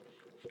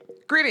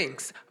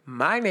Greetings.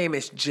 My name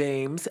is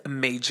James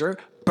Major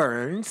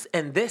Burns,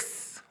 and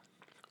this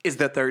is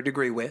the Third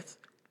Degree with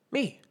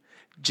me,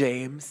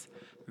 James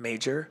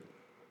Major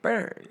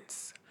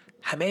Burns.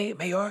 Jaime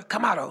Mayor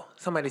Camaro.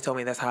 Somebody told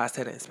me that's how I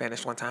said it in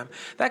Spanish one time.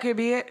 That could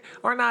be it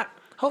or not.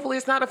 Hopefully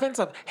it's not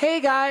offensive. Hey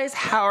guys,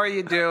 how are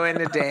you doing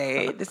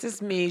today? This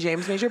is me,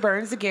 James Major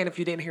Burns, again, if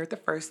you didn't hear it the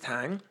first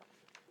time.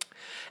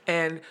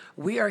 And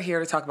we are here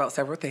to talk about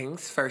several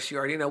things. First, you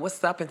already know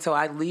what's up. Until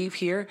I leave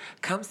here,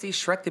 come see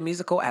Shrek the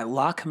Musical at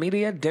La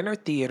Comedia Dinner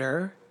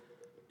Theater.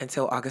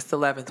 Until August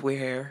 11th, we're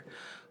here.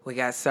 We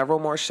got several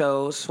more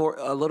shows, for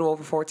a little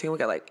over 14. We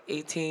got like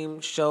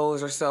 18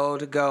 shows or so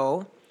to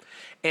go.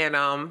 And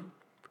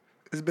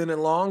it's been a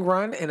long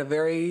run and a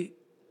very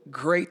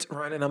great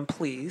run, and I'm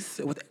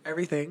pleased with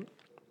everything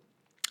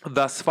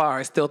thus far.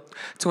 It's still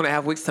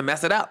 2.5 weeks to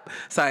mess it up.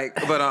 It's like,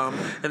 but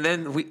and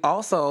then we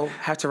also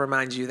have to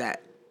remind you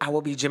that I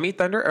will be Jimmy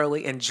Thunder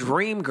Early and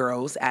Dream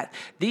Girls at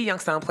the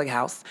Youngstown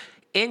Playhouse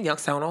in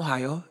Youngstown,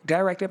 Ohio,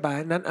 directed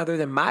by none other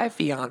than my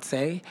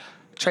fiance,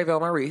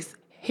 Trayvell Maurice.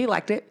 He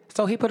liked it,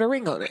 so he put a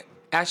ring on it.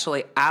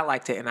 Actually, I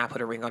liked it and I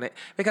put a ring on it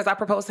because I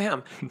proposed to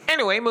him.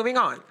 Anyway, moving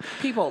on.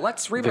 People,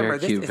 let's remember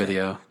this. Very cute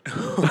video.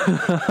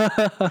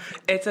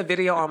 It's a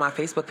video on my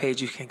Facebook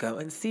page. You can go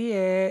and see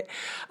it.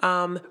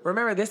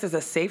 Remember, this is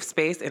a safe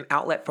space and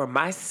outlet for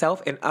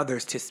myself and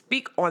others to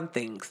speak on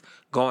things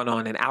going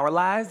on in our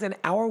lives and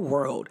our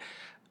world.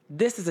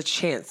 This is a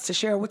chance to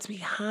share what's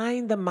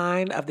behind the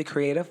mind of the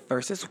creative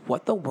versus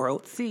what the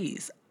world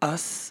sees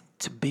us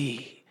to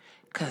be.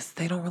 Because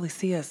they don't really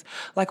see us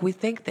like we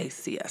think they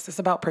see us. It's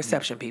about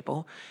perception,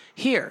 people.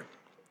 Here,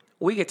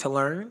 we get to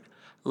learn,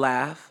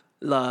 laugh,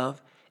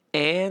 love,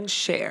 and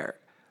share.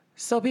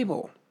 So,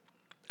 people,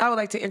 I would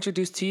like to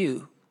introduce to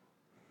you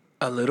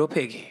a little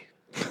piggy.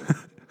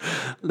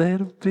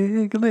 Little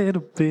pig,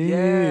 little pig.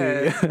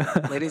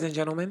 Yes. Ladies and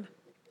gentlemen,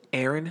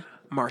 Aaron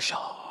Marshall.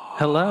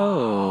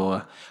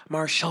 Hello.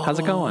 Marshall. How's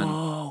it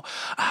going?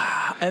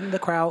 And the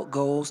crowd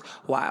goes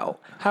wild.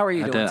 How are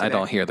you doing today? I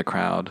don't hear the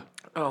crowd.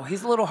 Oh,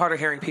 he's a little hard of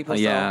hearing people,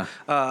 yeah.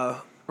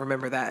 So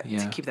remember that,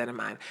 to keep that in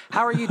mind.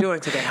 How are you doing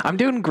today? I'm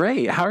doing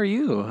great. How are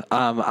you?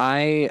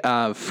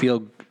 I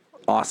feel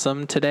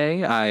awesome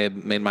today. I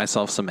made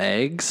myself some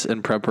eggs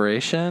in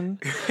preparation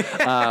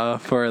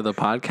for the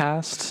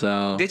podcast.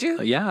 So did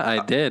you? Yeah,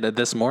 I did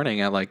this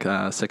morning at like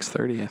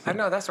 6:30. I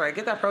know, that's right.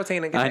 Get that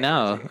protein and get that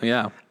energy.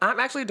 Yeah. I'm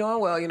actually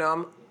doing well. You know,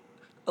 I'm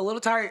a little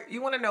tired.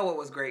 You want to know what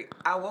was great?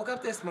 I woke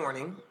up this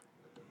morning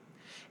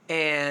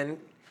and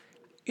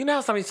you know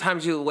how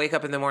sometimes you wake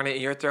up in the morning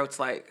and your throat's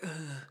like, ugh.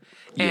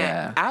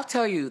 And I'll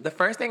tell you, the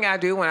first thing I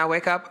do when I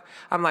wake up,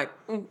 I'm like,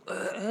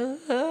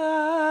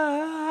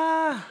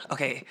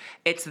 okay,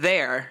 it's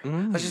there.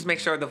 Let's just make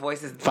sure the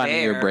voice is finding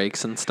there. Your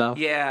breaks and stuff.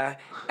 Yeah.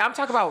 I'm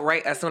talking about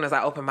right as soon as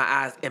I open my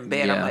eyes in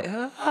bed.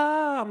 Yeah.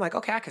 I'm like,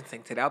 okay, I can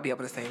sing today. I'll be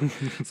able to sing.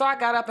 So I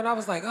got up and I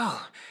was like,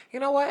 oh, you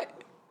know what?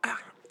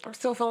 I'm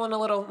still feeling a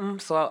little,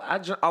 so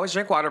I always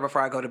drink water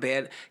before I go to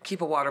bed. Keep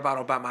a water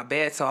bottle by my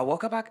bed. So I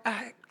woke up,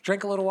 I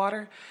drank a little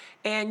water.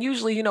 And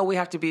usually, you know, we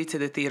have to be to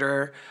the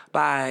theater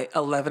by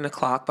 11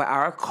 o'clock, but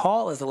our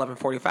call is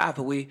 11:45,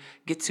 but we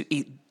get to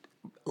eat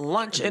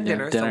lunch and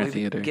dinner so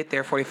we get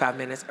there 45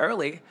 minutes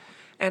early.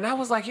 And I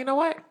was like, you know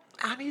what?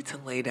 I need to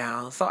lay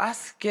down. So I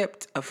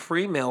skipped a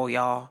free meal,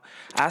 y'all.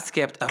 I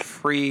skipped a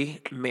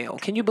free meal.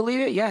 Can you believe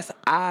it? Yes,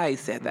 I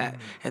said that.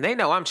 And they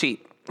know I'm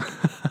cheap.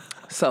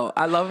 So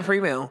I love a free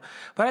meal,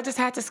 but I just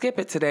had to skip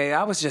it today.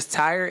 I was just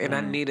tired and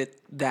I needed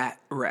that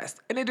rest.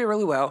 And it did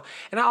really well.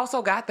 And I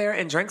also got there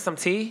and drank some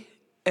tea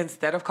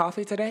instead of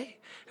coffee today.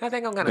 And I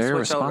think I'm going to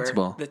switch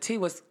over. The tea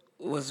was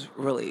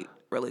really,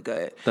 really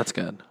good. That's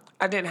good.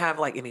 I didn't have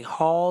like any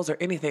halls or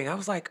anything. I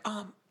was like,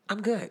 I'm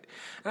good.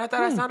 And I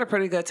thought I sounded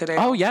pretty good today.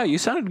 Oh, yeah. You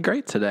sounded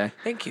great today.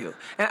 Thank you.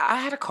 And I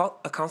had a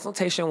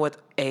consultation with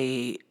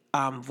a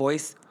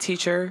voice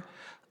teacher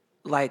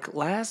like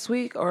last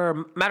week,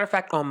 or matter of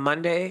fact, on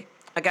Monday.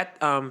 I got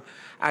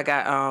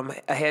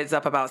a heads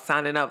up about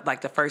signing up.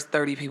 Like the first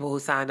 30 people who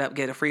signed up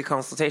get a free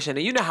consultation.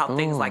 And you know how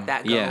things like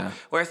that go. Yeah.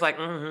 Where it's like,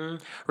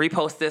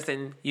 repost this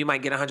and you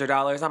might get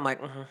 $100. I'm like,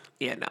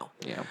 yeah, no.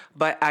 Yeah.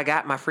 But I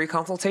got my free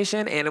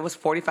consultation and it was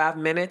 45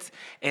 minutes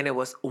and it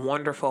was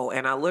wonderful.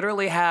 And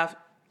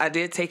I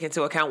did take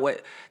into account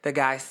what the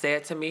guy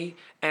said to me,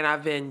 and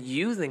I've been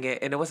using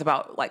it, and it was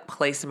about like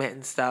placement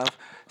and stuff.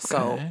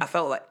 So I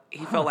felt like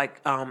he felt like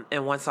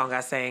in one song I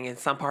sang, in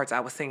some parts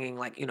I was singing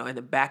like, you know, in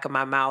the back of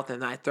my mouth and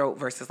my throat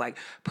versus like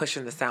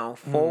pushing the sound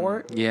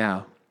forward.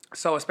 Yeah.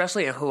 So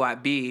especially in Who I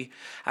Be,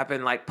 I've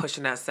been like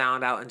pushing that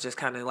sound out and just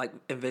kind of like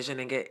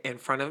envisioning it in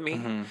front of me.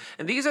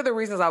 And these are the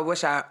reasons I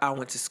wish I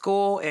went to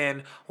school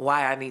and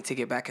why I need to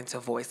get back into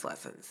voice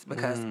lessons,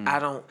 because I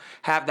don't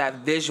have that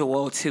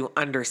visual to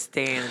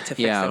understand to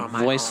fix it on my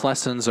own. Yeah, voice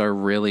lessons are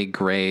really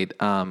great.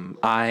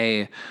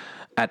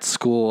 At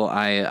school,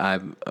 I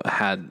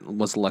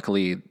was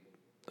luckily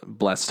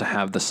blessed to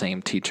have the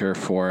same teacher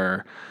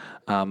for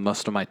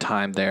most of my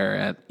time there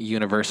at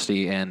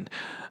university, and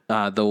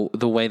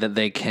the way that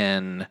they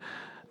can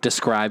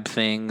describe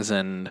things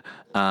and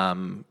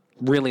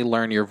really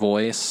learn your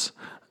voice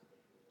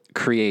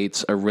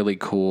creates a really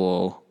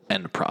cool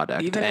end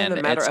product. Even and in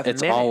the matter of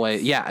it's minutes.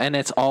 always, and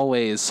it's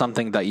always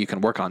something that you can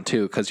work on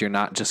too, because you're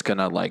not just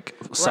gonna like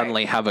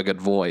suddenly have a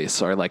good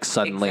voice or like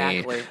suddenly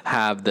Exactly.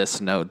 have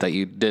this note that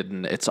you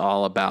didn't. It's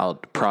all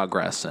about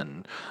progress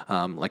and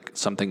like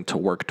something to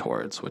work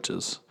towards, which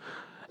is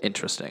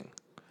interesting.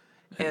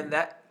 And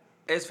that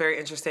is very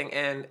interesting.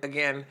 And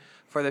again,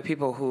 for the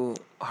people who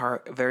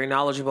are very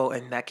knowledgeable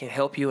and that can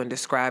help you and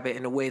describe it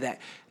in a way that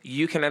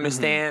you can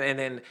understand, and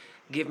then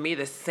give me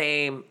the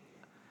same,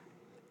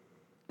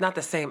 not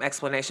the same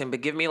explanation,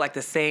 but give me like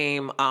the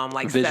same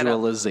like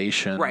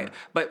Visualization. setup. Right.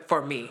 But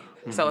for me.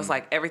 So it's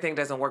like everything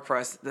doesn't work for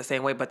us the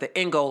same way, but the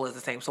end goal is the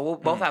same. So we'll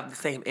both have the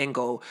same end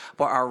goal,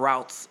 but our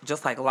routes,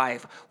 just like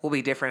life, will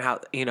be different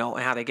how, and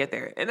how they get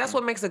there. And that's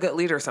what makes a good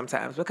leader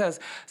sometimes, because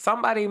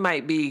somebody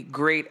might be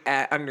great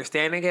at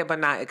understanding it, but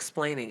not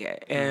explaining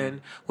it.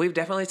 And we've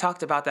definitely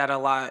talked about that a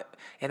lot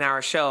in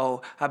our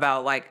show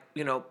about like,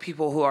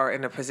 people who are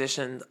in a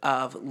position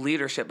of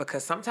leadership,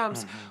 because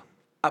sometimes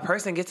a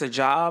person gets a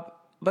job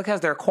because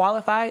they're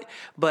qualified,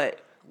 but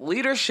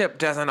leadership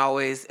doesn't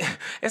always,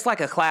 it's like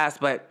a class,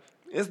 but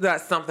it's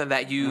not something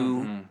that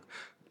you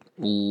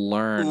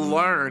Learn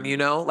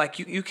like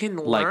you can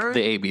learn. like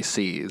the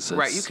ABCs.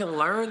 Right, you can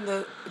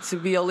learn to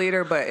be a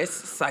leader, but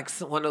it's like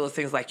one of those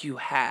things like you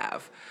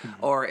have,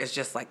 or it's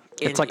just like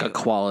it's like a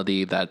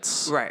quality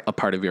that's a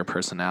part of your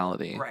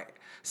personality. Right.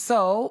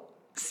 So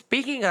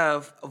speaking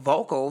of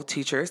vocal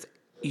teachers,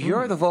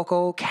 you're the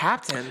vocal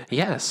captain.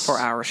 Yes. For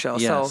our show.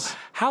 Yes. So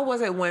how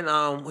was it when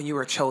you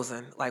were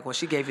chosen? Like when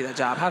she gave you the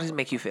job, how did it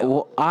make you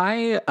feel?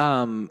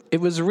 Well,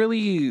 it was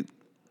really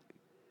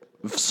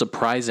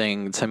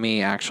surprising to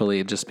me,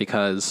 actually, just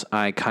because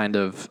I kind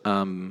of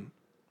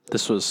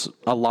this was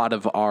a lot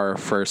of our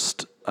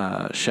first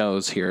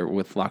shows here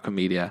with Laka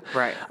Media,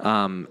 Right.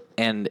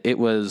 And it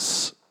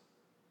was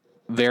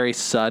very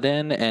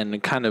sudden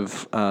and kind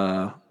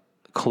of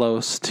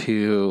close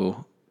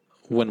to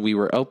when we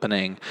were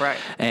opening, Right.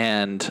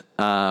 And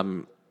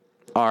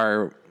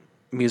our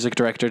music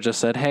director just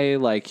said, "Hey,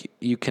 like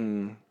you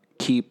can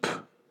keep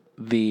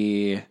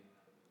the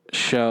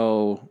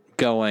show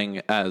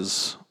going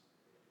as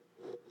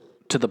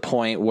to the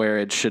point where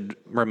it should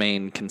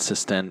remain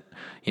consistent,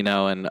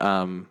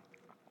 and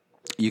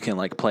you can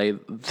like play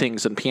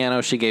things in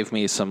piano." She gave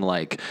me some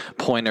like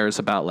pointers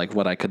about like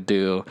what I could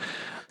do.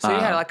 So you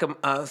had like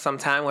some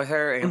time with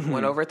her and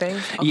went over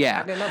things? Okay,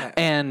 Yeah. I didn't know that.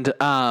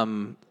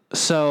 And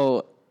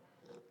so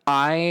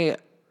I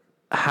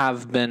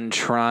have been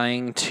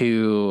trying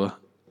to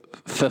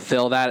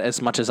fulfill that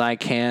as much as I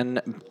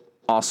can,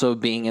 also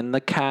being in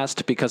the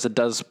cast, because it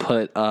does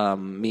put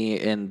me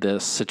in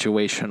this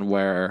situation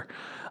where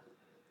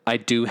I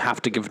do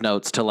have to give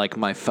notes to like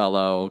my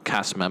fellow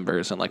cast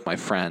members and like my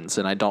friends,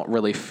 and I don't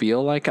really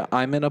feel like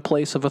I'm in a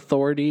place of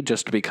authority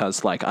just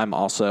because like I'm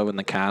also in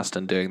the cast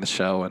and doing the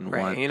show and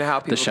want You know how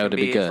people the show can to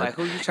be good. It's like,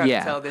 who you trying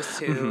to tell this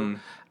to?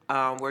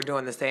 We're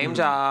doing the same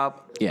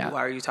job. Yeah.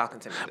 Why are you talking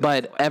to me?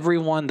 But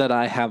everyone that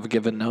I have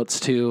given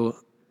notes to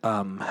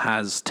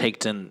has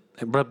taken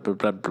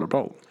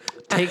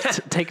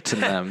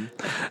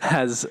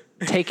has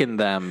taken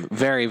them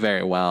very,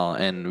 very well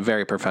and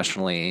very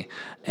professionally,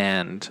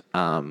 and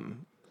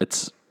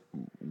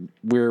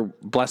we're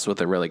blessed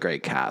with a really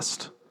great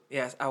cast.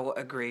 Yes, I will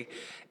agree.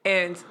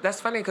 And that's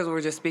funny because we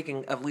were just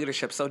speaking of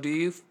leadership. So do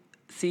you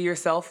see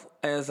yourself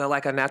as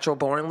like a natural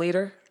born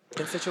leader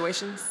in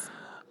situations?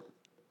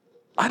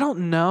 I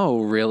don't know,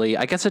 really.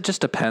 I guess it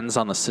just depends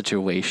on the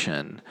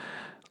situation.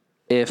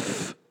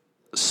 If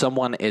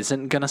someone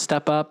isn't going to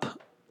step up,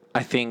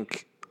 I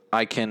think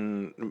I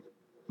can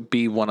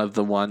be one of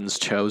the ones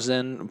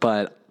chosen,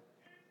 but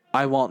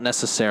I won't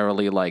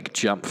necessarily like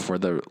jump for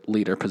the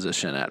leader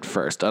position at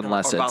first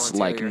unless it's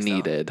like yourself.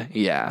 needed.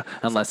 Yeah,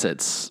 unless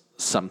it's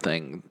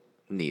something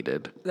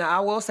needed. Now, I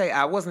will say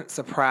I wasn't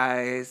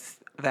surprised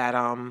that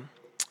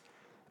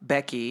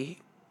Becky,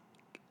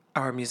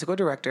 our musical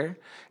director,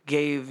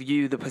 gave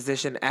you the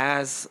position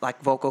as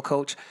like vocal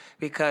coach,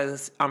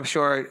 because I'm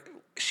sure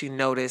she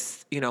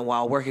noticed,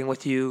 while working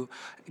with you,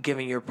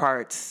 giving your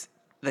parts,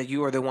 that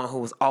you were the one who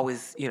was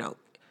always,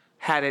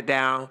 had it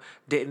down,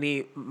 didn't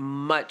need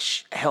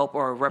much help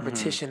or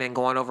repetition in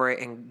going over it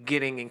and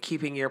getting and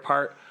keeping your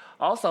part.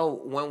 Also,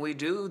 when we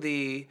do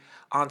the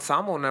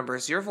ensemble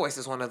numbers, your voice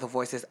is one of the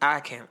voices I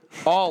can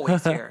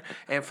always hear.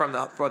 And for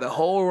the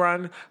whole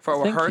run,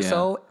 for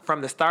rehearsal,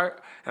 from the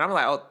start, and I'm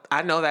like, oh,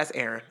 I know that's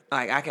Aaron.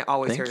 Like, I can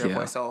always hear your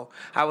voice. So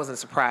I wasn't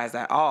surprised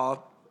at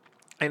all.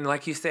 And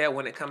like you said,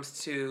 when it comes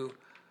to,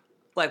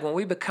 like, when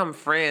we become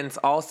friends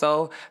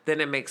also,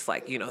 then it makes,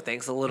 like,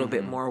 things a little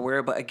bit more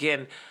weird. But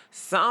again,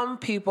 some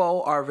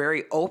people are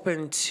very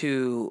open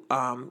to,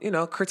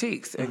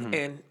 critiques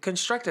and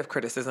constructive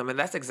criticism. And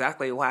that's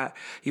exactly why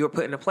you were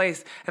put into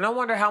place. And I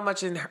wonder how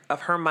much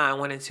of her mind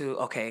went into,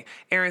 okay,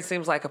 Aaron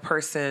seems like a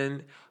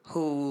person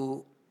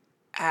who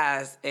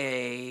has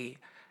a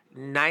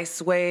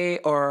nice way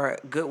or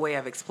good way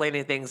of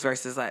explaining things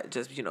versus like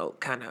just,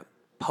 kind of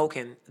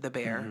poking the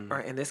bear, or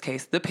in this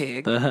case, the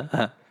pig.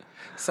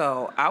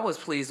 So I was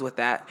pleased with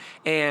that.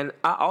 And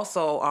I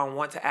also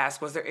want to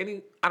ask, was there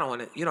any, I don't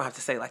want to, you don't have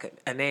to say like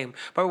a name,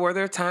 but were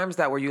there times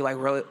that were you like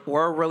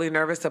really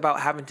nervous about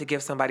having to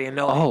give somebody a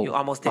no and you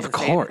almost didn't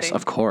say anything?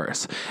 Of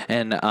course.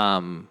 And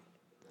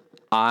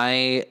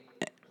I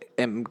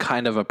am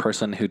kind of a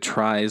person who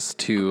tries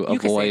to You can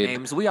say avoid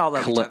names. We all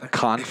love each other.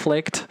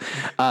 conflict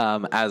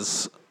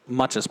as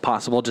much as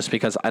possible, just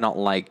because I don't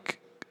like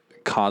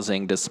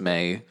causing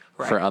dismay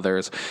for Right.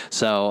 others.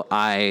 So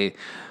I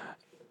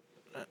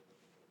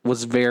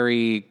was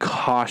very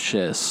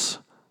cautious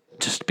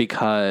just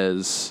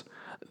because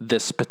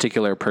this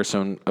particular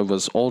person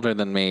is older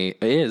than me.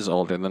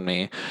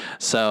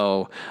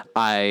 So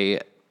I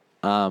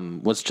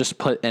was just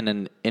put in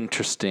an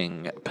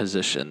interesting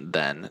position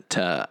then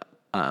to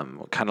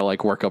kind of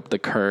like work up the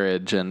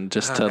courage and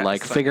just to that's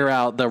like funny. figure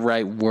out the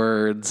right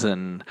words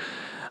and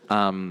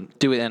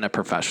do it in a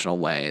professional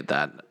way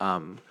that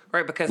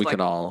Right, because we like,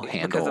 could all because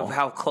handle. of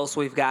how close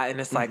we've gotten,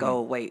 it's like,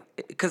 oh wait,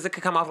 because it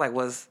could come off like,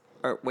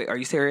 wait, are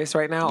you serious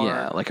right now?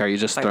 Yeah, Or, like, are you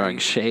just like, are throwing you-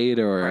 shade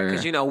or?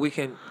 because we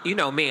can,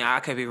 me, I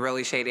can be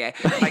really shady.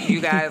 Like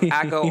you guys,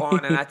 I go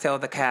on and I tell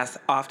the cast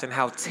often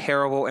how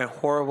terrible and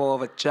horrible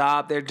of a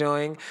job they're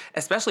doing,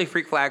 especially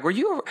Freak Flag.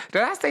 Did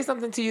I say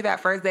something to you that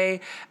first day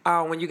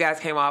when you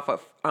guys came off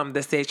of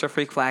the stage for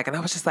Freak Flag? And I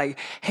was just like,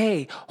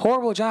 hey,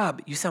 horrible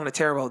job. You sounded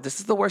terrible. This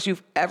is the worst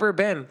you've ever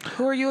been.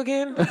 Who are you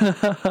again?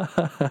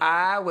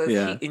 I was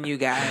heating you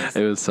guys.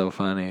 It was so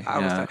funny. It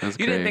It was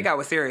you didn't great. think I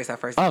was serious at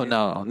first. Oh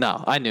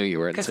no! I knew you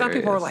weren't. Because some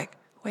people were like,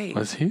 wait,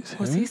 Was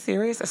he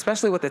serious?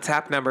 Especially with the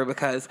tap number,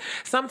 because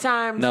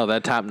sometimes, No,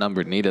 that top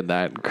number needed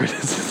that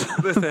criticism.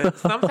 listen,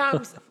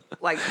 sometimes,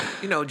 like,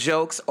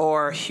 jokes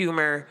or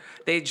humor,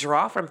 they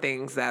draw from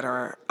things that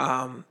are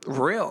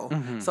real.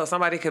 Mm-hmm. So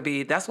somebody could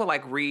be, that's what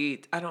like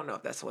read, I don't know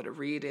if that's what a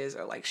read is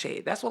or like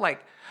shade. That's what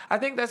like, I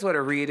think that's what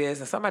a read is.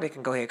 And somebody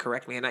can go ahead and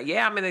correct me. And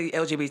I'm in the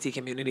LGBT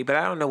community, but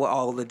I don't know what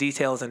all the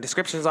details and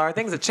descriptions are.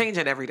 Things are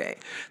changing every day.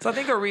 So I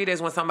think a read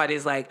is when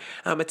somebody's like,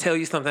 I'm going to tell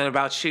you something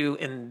about you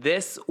in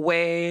this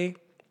way.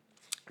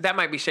 That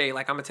might be shade.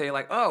 Like, I'm going to tell you,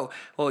 like, oh,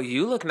 well,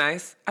 you look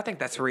nice. I think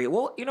that's a read.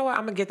 Well, you know what?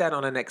 I'm going to get that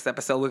on the next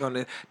episode. We're going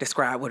to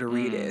describe what a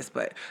read is.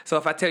 But so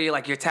if I tell you,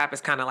 like, your tap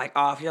is kind of like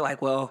off, you're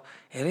like, well,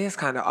 it is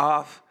kind of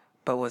off.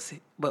 But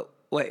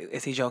wait,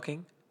 is he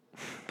joking?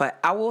 But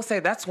I will say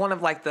that's one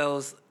of like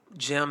those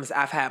gems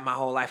I've had my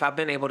whole life. I've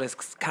been able to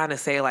kind of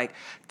say like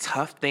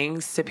tough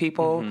things to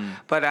people,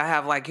 but I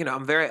have like,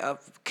 I'm very a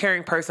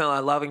caring person,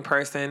 a loving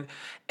person,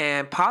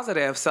 and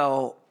positive.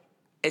 So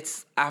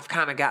I've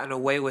kind of gotten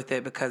away with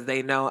it because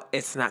they know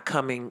it's not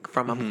coming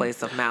from a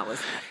place of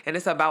malice. And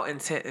it's about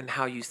intent and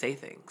how you say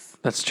things.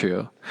 That's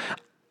true.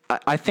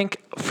 I think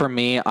for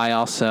me, I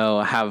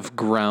also have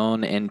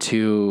grown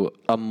into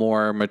a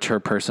more mature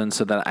person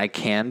so that I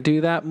can do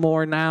that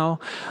more now.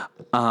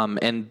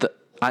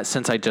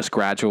 Since I just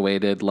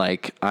graduated,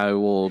 like I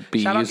will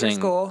be Shout out your using.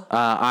 school.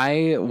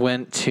 I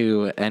went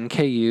to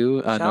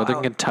NKU, Northern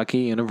out. Kentucky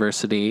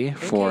University,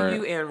 for.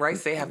 NKU and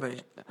Rice, they have been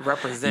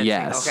representing,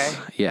 Yes.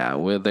 okay? Yeah.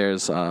 Well,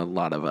 there's a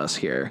lot of us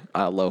here,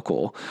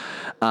 local.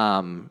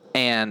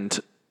 And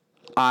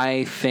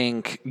I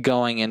think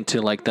going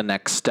into like the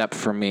next step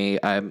for me,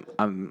 I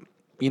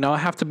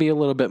have to be a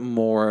little bit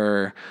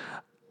more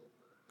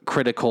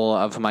critical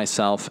of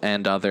myself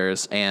and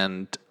others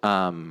and,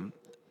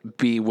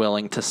 be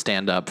willing to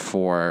stand up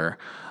for,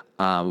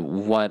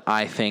 what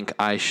I think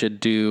I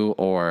should do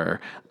or,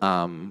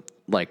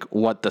 like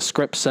what the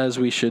script says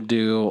we should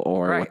do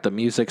or Right. what the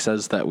music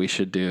says that we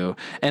should do.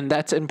 And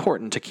that's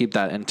important to keep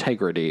that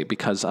integrity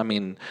because,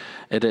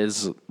 it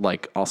is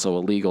like also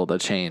illegal to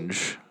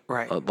change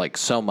Right. like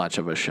so much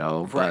of a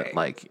show, Right. but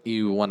like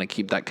you want to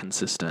keep that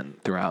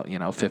consistent throughout,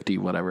 50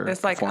 whatever.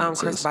 It's like Chris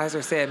performances.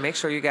 Beiser said, make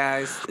sure you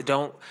guys I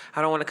don't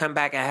want to come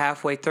back at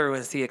halfway through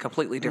and see a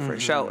completely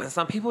different show. And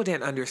some people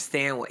didn't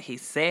understand what he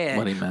said,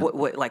 What he meant.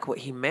 what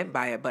he meant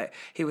by it. But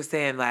he was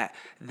saying that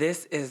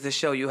this is the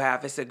show you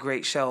have. It's a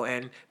great show.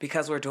 And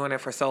because we're doing it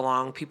for so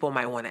long, people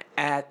might want to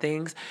add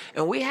things.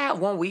 And we had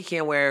one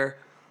weekend where,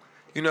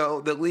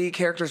 the lead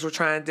characters were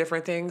trying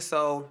different things.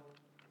 So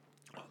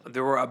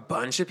there were a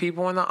bunch of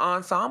people in the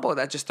ensemble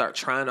that just start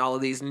trying all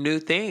of these new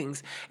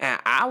things. And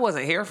I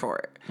wasn't here for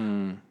it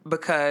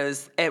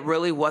because it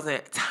really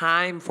wasn't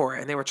time for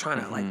it. And they were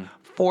trying to like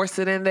force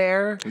it in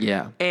there.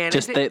 Yeah. And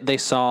just they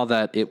saw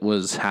that it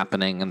was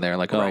happening and they're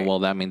like, oh, Right. well,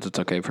 that means it's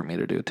okay for me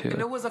to do too. And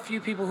there was a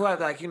few people who had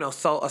like, a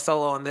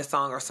solo on this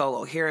song or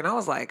solo here. And I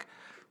was like,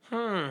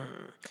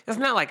 It's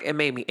not like it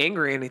made me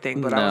angry or anything,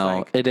 but I was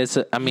like, it is.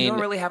 I you mean, don't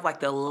really have like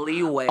the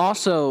leeway.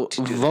 also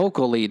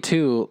vocally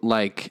too,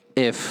 like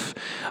if,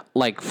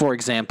 like for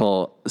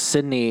example,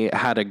 Sydney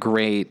had a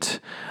great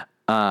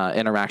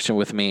interaction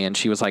with me and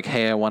she was like,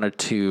 hey, I wanted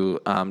to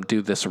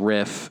do this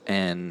riff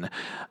in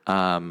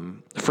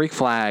Freak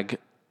Flag.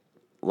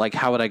 Like,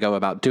 how would I go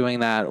about doing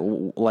that?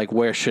 Like,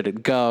 where should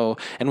it go?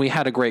 And we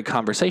had a great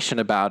conversation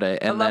about it.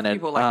 And I love then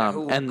people like that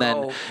who will and then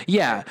go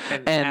yeah,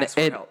 and and ask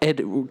for help.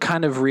 it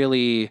kind of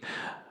really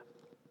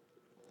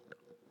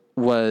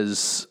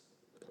was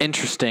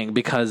interesting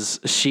because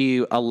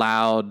she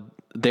allowed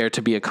there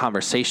to be a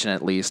conversation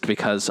at least,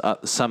 because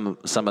some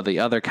of the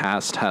other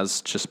cast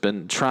has just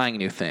been trying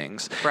new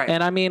things. Right.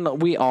 And I mean,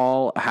 we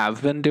all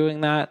have been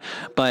doing that,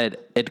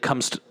 but it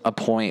comes to a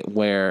point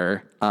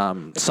where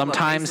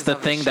sometimes the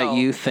thing that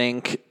you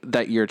think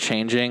that you're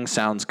changing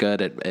sounds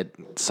good. It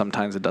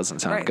sometimes it doesn't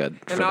sound good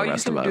for the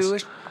rest of us. And all you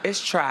can do is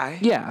try.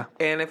 Yeah.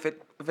 And if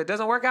it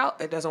doesn't work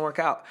out, it doesn't work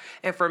out.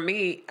 And for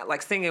me,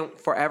 like singing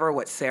Forever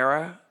with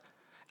Sarah,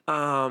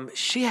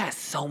 she has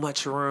so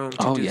much room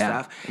to do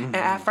stuff. Mm-hmm. And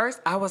at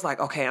first I was like,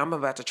 okay, I'm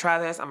about to try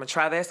this. I'm going to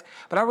try this.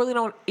 But I really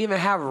don't even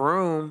have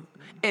room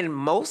in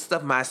most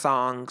of my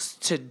songs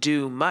to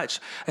do much,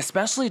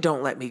 especially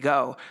Don't Let Me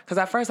Go. Because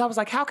at first I was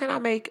like, how can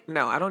I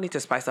no, I don't need to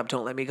spice up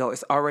Don't Let Me Go.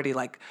 It's already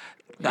like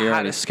the You're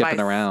hottest skipping spice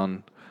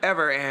around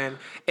ever, and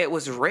it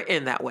was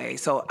written that way.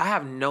 So I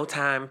have no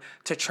time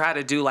to try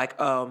to do like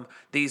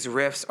these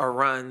riffs or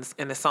runs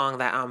in a song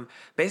that I'm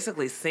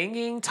basically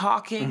singing,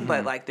 talking,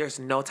 but like there's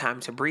no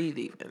time to breathe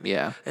even.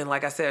 Yeah. And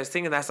like I said,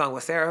 singing that song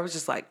with Sarah, it was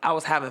just like I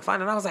was having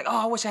fun, and I was like,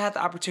 oh, I wish I had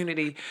the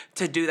opportunity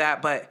to do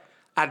that, but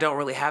I don't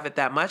really have it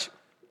that much.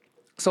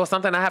 So it's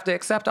something I have to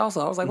accept also.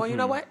 I was like, well, you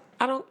know what?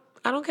 I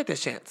don't get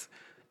this chance.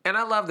 And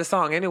I love the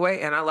song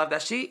anyway, and I love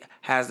that she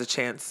has the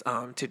chance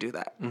to do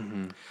that.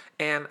 Mm-hmm.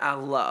 And I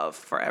love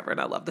Forever,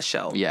 and I love the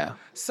show. Yeah.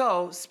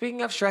 So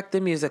speaking of Shrek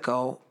the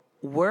Musical,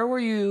 where were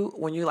you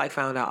when you like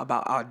found out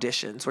about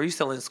auditions? Were you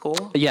still in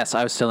school? Yes,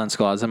 I was still in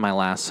school. I was in my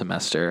last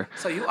semester.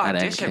 So you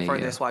auditioned for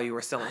this while you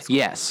were still in school?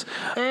 Yes.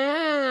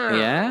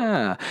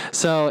 Yeah.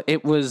 So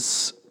it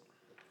was...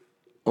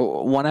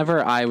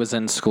 Whenever I was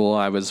in school,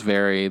 that was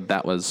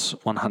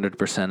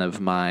 100%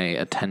 of my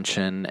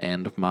attention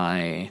and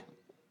my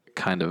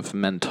kind of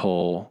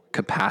mental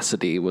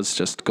capacity was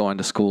just going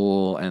to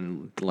school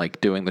and like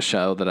doing the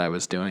show that I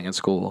was doing in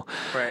school.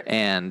 Right.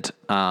 And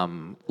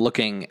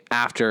looking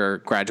after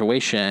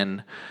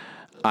graduation,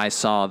 I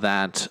saw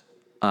that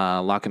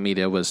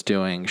Lockamedia was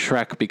doing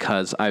Shrek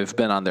because I've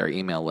been on their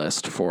email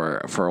list for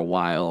a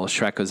while.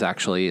 Shrek was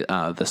actually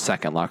the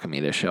second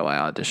Lockamedia show I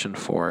auditioned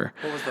for.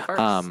 What was the first?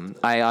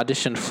 I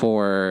auditioned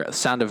for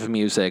Sound of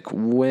Music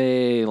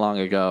way long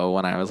ago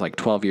when I was like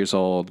 12 years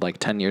old, like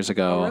 10 years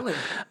ago.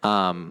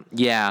 Oh, really?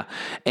 Yeah.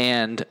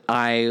 And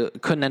I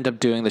couldn't end up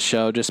doing the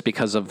show just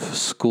because of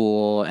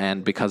school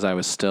and because I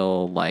was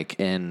still like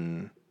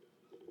in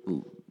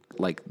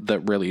like the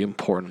really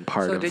important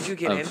part of... So did you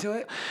get into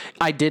it?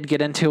 I did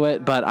get into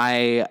it, but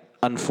I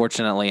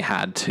unfortunately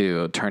had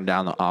to turn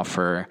down the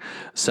offer.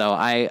 So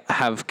I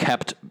have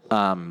kept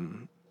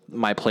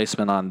my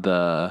placement on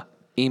the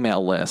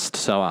email list,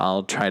 so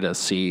I'll try to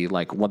see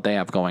like what they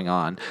have going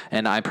on.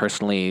 And I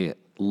personally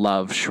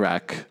love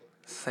Shrek.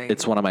 Same.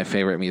 It's one of my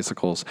favorite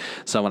musicals.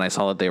 So when I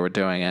saw that they were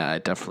doing it, I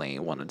definitely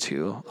wanted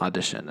to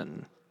audition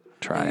and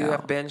try You out.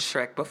 have been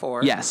Shrek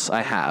before? Yes,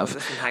 I have. Was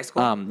this in high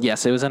school?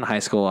 Yes, it was in high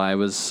school. I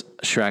was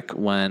Shrek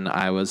when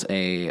I was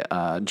a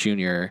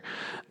junior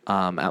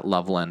at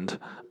Loveland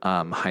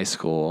High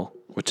School,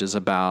 which is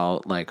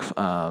about like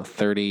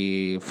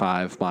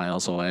 35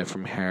 miles away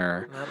from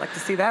here. I'd like to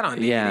see that on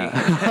DVD.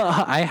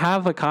 Yeah, I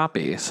have a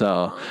copy.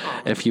 So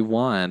if you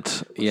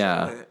want,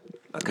 yeah.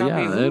 A copy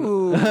Yeah,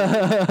 ooh,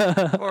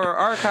 or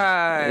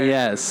archive.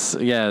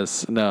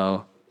 Yes,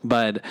 no.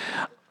 But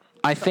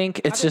I think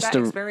it's How did just that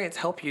experience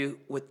help you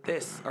with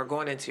this or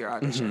going into your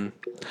audition?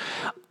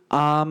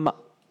 I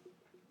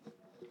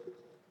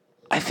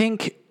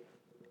think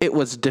it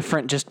was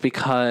different just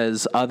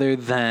because other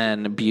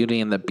than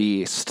Beauty and the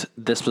Beast,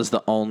 this was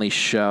the only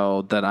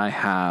show that I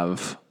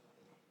have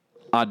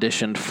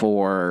auditioned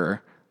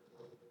for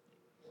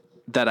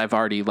that I've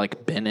already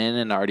like been in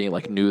and already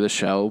like knew the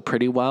show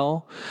pretty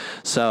well.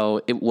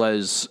 So it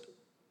was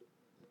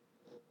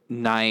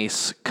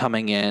nice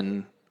coming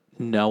in,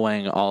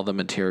 knowing all the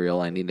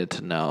material I needed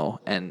to know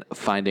and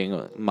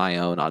finding my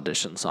own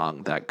audition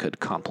song that could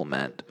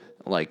complement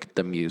like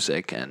the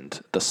music and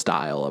the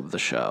style of the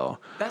show.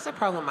 That's a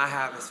problem I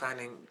have is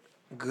finding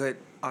good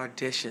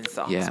audition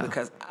songs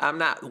because I'm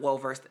not well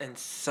versed in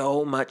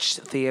so much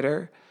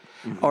theater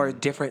or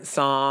different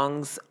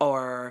songs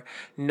or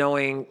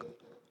knowing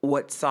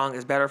what song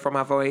is better for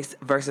my voice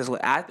versus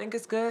what I think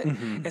is good.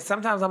 And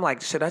sometimes I'm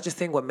like, should I just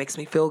sing what makes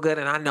me feel good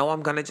and I know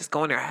I'm going to just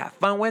go in there and have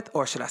fun with,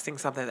 or should I sing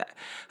something that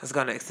is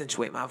going to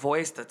accentuate my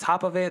voice, the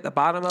top of it, the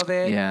bottom of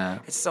it? Yeah.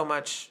 It's so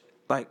much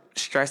like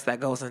stress that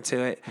goes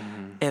into it.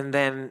 And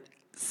then,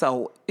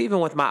 so even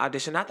with my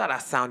audition, I thought I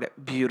sounded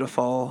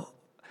beautiful.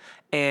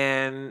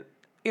 And,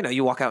 you know,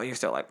 you walk out and you're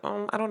still like,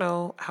 I don't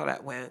know how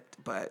that went.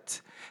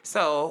 But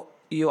so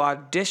you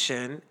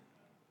audition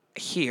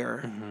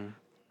here.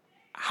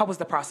 How was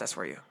the process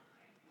for you?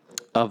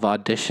 Of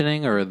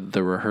auditioning or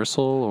the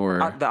rehearsal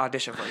or The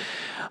audition for you.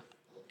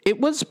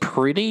 It was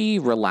pretty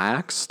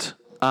relaxed.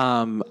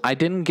 I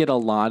didn't get a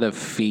lot of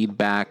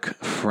feedback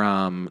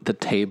from the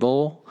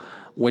table,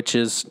 which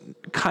is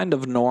kind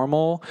of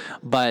normal,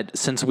 but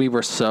since we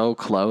were so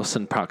close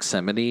in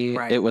proximity,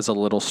 Right. it was a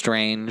little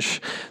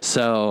strange.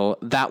 So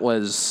that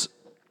was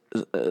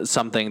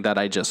something that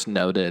I just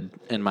noted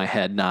in my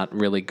head, not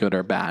really good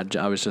or bad.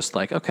 I was just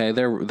like, okay,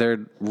 they're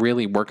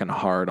really working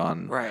hard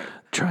on Right.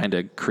 trying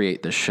to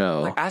create the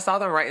show. Like I saw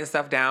them writing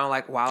stuff down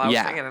like while I was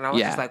Yeah, singing, and I was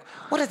yeah. just like,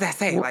 "What does that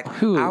say?" Like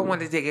who- I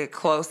wanted to get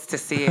close to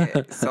see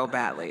it so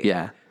badly.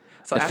 Yeah.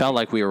 So It after- felt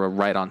like we were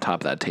right on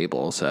top of that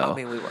table. So I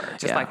mean, we were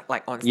just yeah.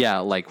 like on. Yeah,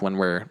 like when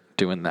we're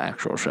doing the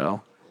actual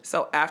show.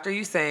 So after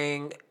you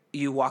sang,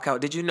 you walk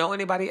out. Did you know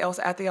anybody else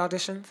at the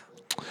auditions?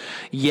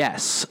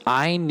 Yes,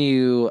 I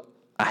knew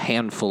a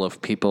handful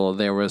of people.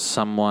 There was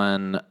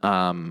someone,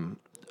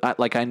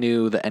 I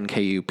knew the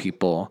NKU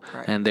people,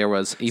 Right. and there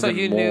was even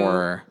you knew-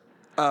 more.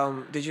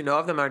 Did you know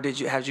of them, or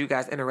had you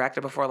guys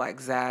interacted before, like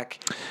Zach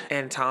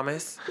and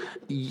Thomas?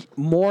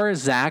 More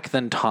Zach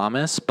than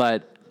Thomas,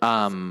 but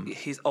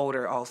He's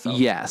older, also.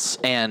 yes,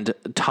 and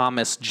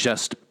Thomas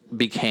just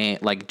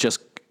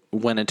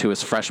went into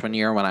his freshman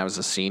year when I was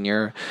a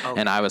senior,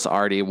 and I was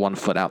already 1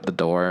 foot out the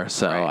door,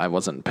 so Right. I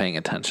wasn't paying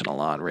attention a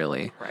lot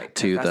really Right,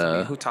 to that's what I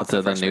mean. Who talks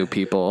to the new freshmen?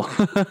 people.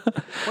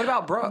 What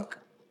about Brooke?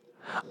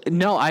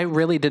 No, I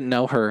really didn't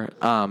know her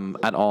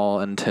at all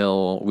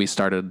until we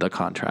started the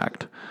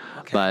contract.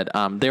 Okay.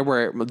 But there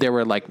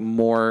were like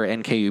more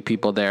NKU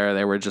people there.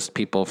 There were just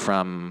people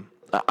from.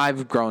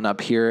 I've grown up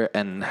here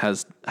and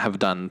have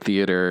done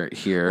theater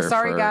here.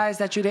 Sorry, guys,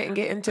 that you didn't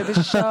get into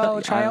the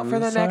show. Try out for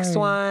the next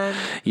one.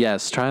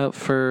 Yes, try out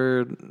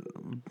for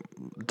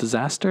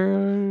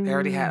Disaster. They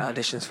already had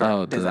auditions for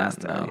Oh,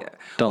 Disaster. no. Yeah.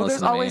 Don't well, listen there's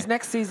to me. always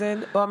next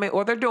season. Well, I mean,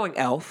 or they're doing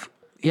Elf.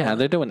 Yeah,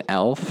 they're doing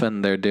Elf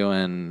and they're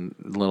doing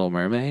Little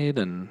Mermaid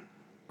and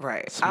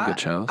Right. Some good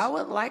shows. I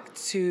would like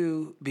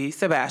to be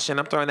Sebastian.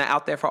 I'm throwing that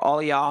out there for all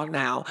of y'all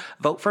now.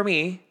 Vote for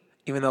me,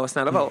 even though it's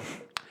not a vote.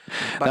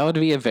 that would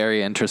be a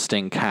very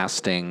interesting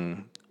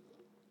casting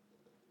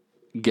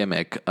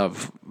gimmick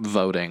of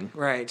voting.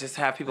 Right. Just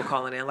have people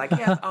calling in like,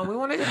 yeah, we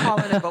wanted to call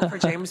in and vote for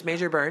James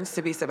Major Burns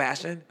to be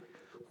Sebastian.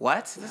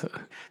 What?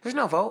 There's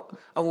no vote.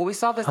 Oh, well, we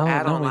saw this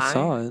ad no, online. we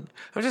saw it.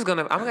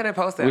 I'm gonna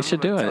post it. We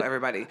should do Tell it.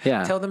 everybody.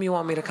 Yeah. Tell them you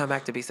want me to come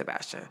back to be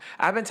Sebastian.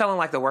 I've been telling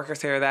like the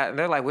workers here that, and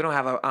they're like, we don't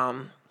have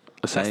a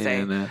say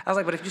in it. I was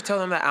like, but if you tell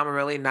them that I'm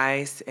really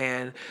nice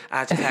and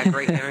I just had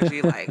great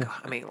energy, like,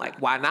 I mean,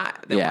 like, why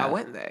not? Then Yeah. why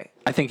wouldn't they?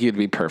 I think you'd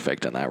be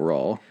perfect in that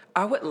role.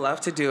 I would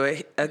love to do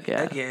it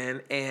Yeah.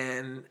 again,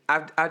 and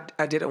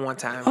I did it one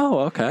time. Oh,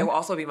 okay. It will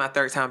also be my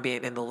third time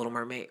being in The Little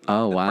Mermaid.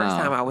 Oh, the wow. first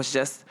time I was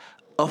just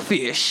a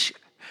fish.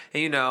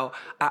 And, you know,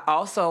 I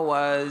also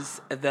was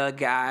the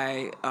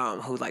guy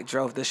who like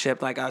drove the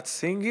ship, like I'd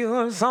sing you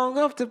a song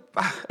of the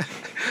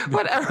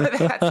whatever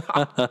that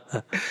song.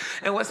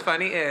 And what's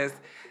funny is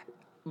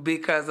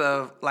because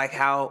of like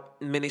how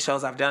many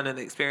shows I've done and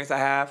the experience I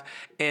have,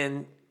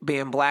 and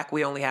being Black,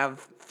 we only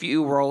have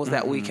few roles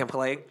that we can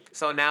play.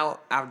 So now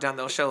I've done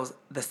those shows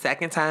the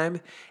second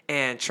time,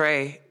 and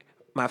Trey,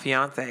 my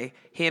fiance,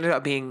 he ended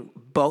up being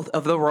both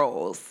of the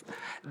roles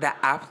that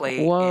I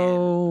played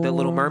Whoa, in The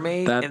Little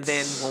Mermaid, and then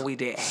that's when we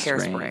did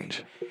Hairspray.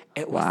 strange.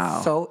 It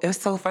was Wow. it was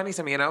so funny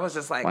to me, and I was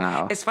just like,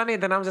 Wow. it's funny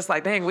that I'm just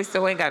like, dang, we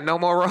still ain't got no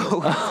more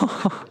roles.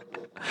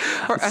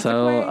 For us to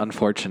So play.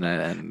 unfortunate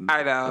and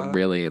I know.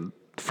 really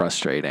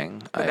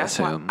frustrating, I That's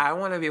assume. why I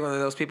want to be one of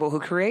those people who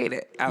create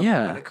it. I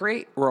Yeah. want to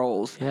create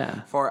roles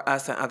Yeah. for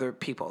us and other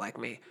people like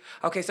me.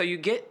 Okay, so you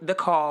get the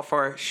call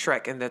for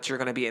Shrek and that you're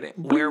going to be in it.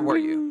 Where were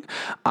you?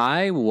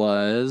 I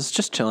was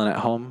just chilling at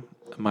home,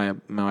 my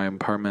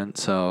apartment.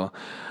 So,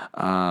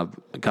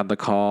 got the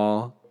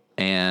call,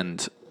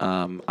 and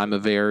I'm a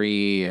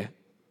very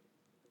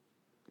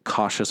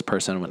cautious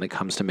person when it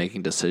comes to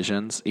making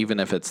decisions,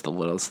 even if it's the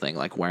littlest thing,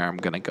 like where I'm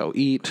going to go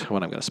eat,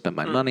 what I'm going to spend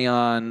my money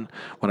on,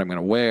 what I'm going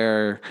to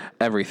wear,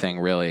 everything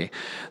really.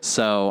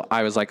 So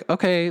I was like,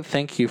 okay,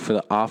 thank you for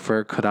the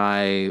offer. Could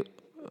I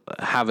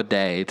have a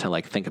day to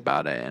like think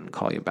about it and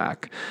call you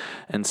back?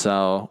 And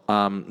so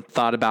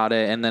thought about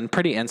it, and then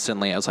pretty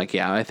instantly I was like,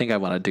 yeah, I think I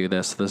want to do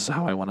this. This is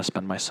how I want to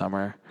spend my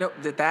summer. No,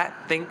 did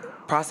that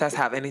process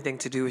have anything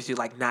to do with you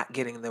like not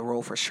getting the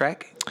role for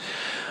Shrek?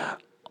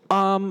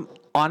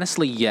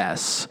 Honestly,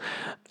 yes.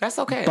 That's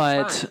okay.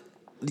 But it's fine.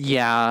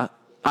 yeah,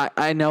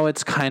 I know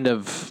it's kind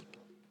of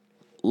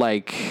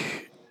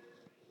like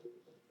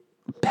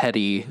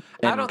petty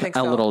and don't think a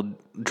so. little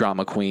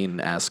drama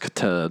queen-esque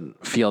to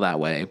feel that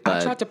way. I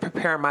But tried to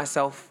prepare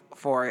myself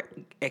for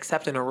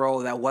accepting a role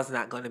that was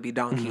not going to be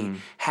Donkey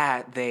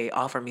had they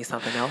offered me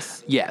something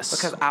else. yes.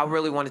 Because I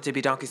really wanted to be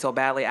Donkey so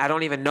badly. I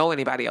don't even know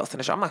anybody else in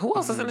the show. I'm like, who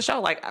else is in the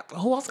show? Like,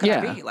 who else can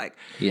Yeah. I be? Like,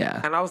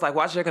 Yeah. And I was like,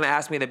 watch, they're going to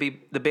ask me to be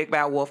the big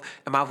bad wolf,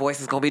 and my voice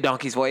is going to be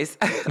Donkey's voice.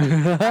 If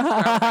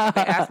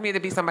they asked me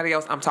to be somebody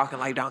else, I'm talking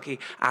like Donkey.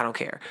 I don't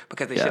care,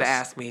 because they should have Yes.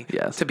 asked me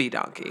Yes. to be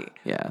Donkey.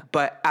 Yeah.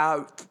 But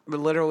I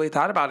literally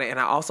thought about it, and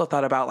I also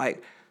thought about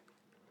like,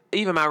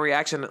 even my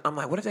reaction. I'm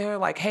like, what if they were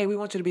like, hey, we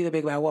want you to be the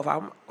big bad wolf?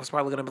 I was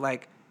probably going to be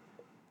like,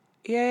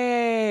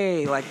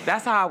 yay. Like,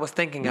 that's how I was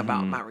thinking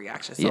about my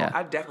reaction. So Yeah.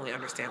 I definitely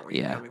understand where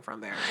you're Yeah. coming from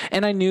there.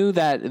 And I knew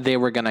that they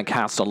were going to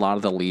cast a lot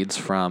of the leads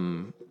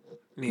from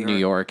New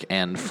York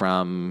and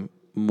from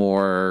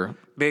more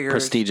Bigger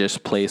prestigious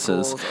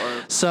places. schools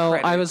or So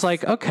I was credits.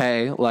 like,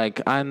 okay,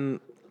 like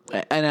I'm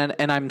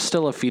and I'm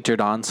still a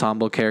featured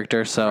ensemble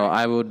character, so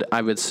I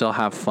would still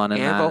have fun in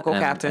And that. vocal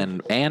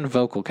captain. And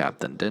vocal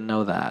captain. Didn't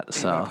know that.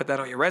 You wanna So put that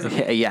on your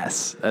resume.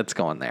 yes, that's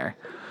going there.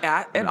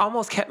 It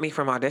almost kept me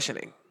from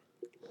auditioning.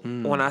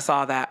 When I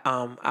saw that,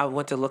 I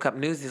went to look up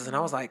Newsies, and I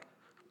was like,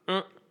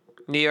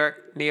 New York,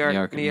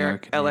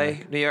 LA,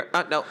 New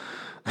York. No,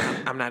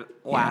 I'm not.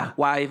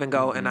 Why even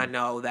go? And I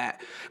know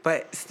that,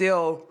 but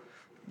still,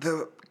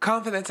 the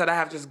confidence that I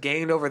have just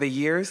gained over the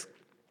years,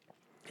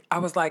 I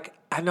was like,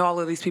 I know all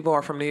of these people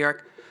are from New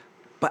York,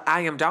 but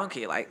I am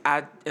Donkey. Like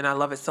I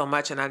love it so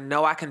much, and I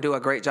know I can do a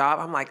great job.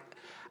 I'm like,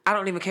 I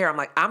don't even care. I'm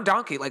like, I'm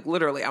Donkey. Like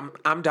literally,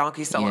 I'm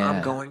Donkey. So Yeah.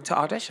 I'm going to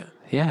audition.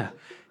 Yeah.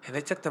 And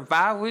it took them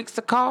 5 weeks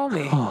to call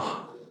me.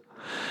 Oh,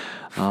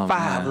 5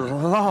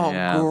 man. long,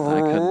 Yeah, I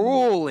could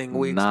grueling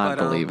weeks. Not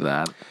believe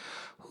that.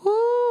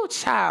 Ooh,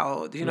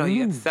 child. You know,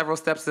 you get several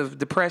steps of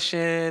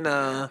depression.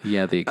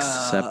 Yeah, the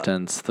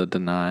acceptance, the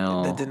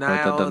denial. The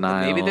denial. Or the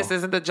denial. Maybe this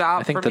isn't the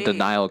job I think for the me.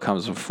 denial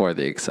comes before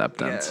the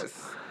acceptance.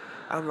 Yes.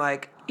 I'm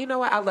like, you know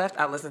what? I left.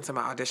 I listened to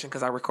my audition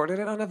because I recorded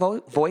it on a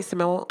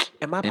voicemail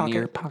in my pocket. In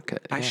your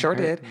pocket. I Yeah, sure right.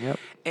 did. Yep.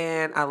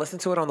 And I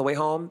listened to it on the way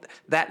home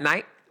that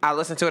night. I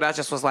listened to it. I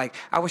just was like,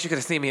 I wish you could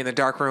have seen me in the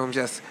dark room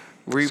just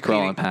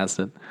Scrolling past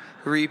it.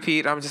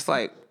 repeat. I'm just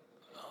like,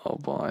 Oh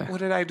boy. what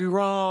did I do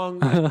wrong?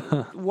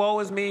 Woe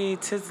is me.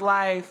 'Tis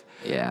life.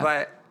 Yeah.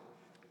 But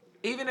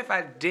even if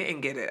I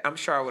didn't get it, I'm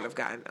sure I would have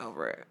gotten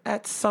over it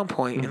at some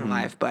point in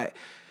life. But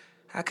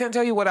I couldn't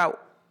tell you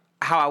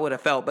how I would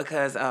have felt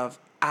because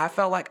I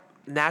felt like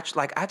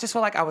I just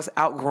felt like I was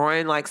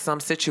outgrowing like some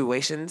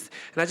situations,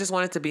 and I just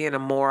wanted to be in a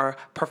more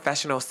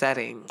professional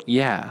setting,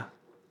 Yeah.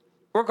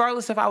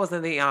 regardless if I was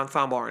in the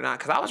ensemble or not.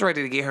 Because I was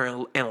ready to get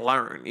here and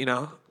learn. You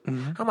know.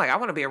 I'm like, I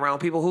want to be around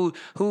people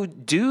who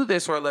do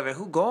this for a living,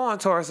 who go on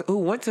tours, who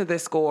went to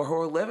this school,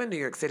 who live in New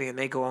York City, and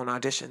they go on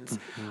auditions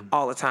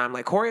all the time.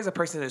 Like Corey is a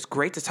person that's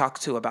great to talk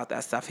to about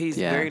that stuff. He's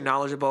Yeah. very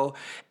knowledgeable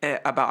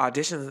about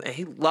auditions, and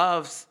he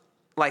loves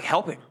like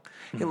helping.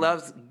 He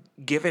loves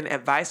giving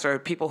advice for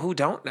people who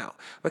don't know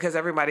because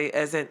everybody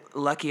isn't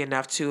lucky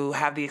enough to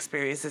have the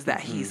experiences that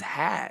he's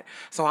had.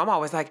 So I'm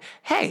always like,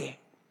 hey,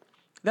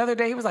 the other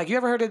day he was like, you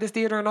ever heard of this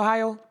theater in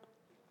Ohio?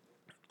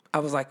 I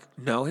was like,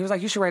 no. He was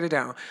like, you should write it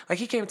down. Like,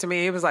 he came to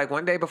me. He was like,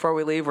 one day before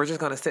we leave, we're just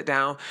going to sit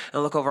down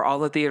and look over all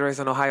the theaters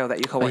in Ohio that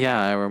you can work. Yeah,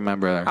 I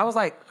remember. I was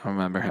like, I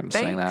remember him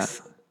saying that.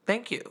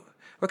 Thank you.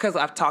 Because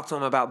I've talked to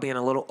him about being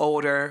a little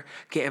older,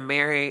 getting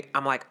married.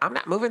 I'm like, I'm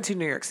not moving to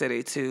New York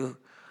City to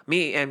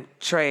me and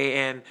Trey.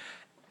 And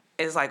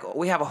it's like,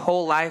 we have a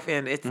whole life,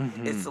 and it's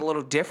a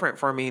little different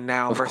for me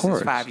now versus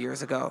course. 5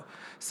 years ago.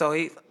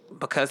 So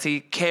because he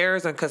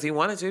cares and because he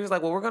wanted to, he was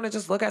like, well, we're going to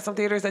just look at some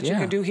theaters that you Yeah.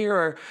 can do here,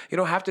 or you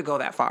don't have to go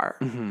that far.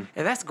 And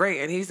that's great.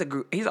 And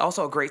he's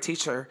also a great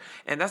teacher.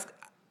 And that's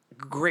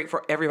great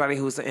for everybody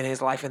who's in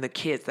his life and the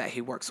kids that he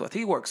works with.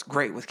 He works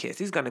great with kids.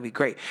 He's going to be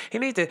great. He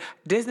needs to,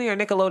 Disney or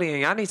Nickelodeon,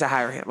 y'all need to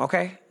hire him,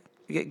 okay?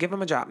 Give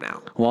him a job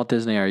now. Walt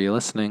Disney, are you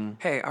listening?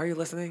 Hey, are you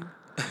listening?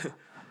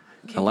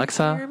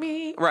 Alexa? Hear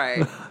me?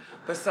 Right.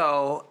 But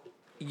so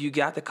you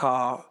got the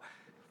call.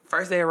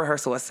 First day of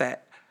rehearsal was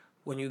set.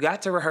 When you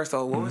got to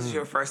rehearsal, what was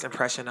your first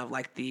impression of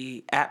like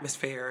the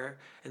atmosphere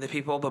and the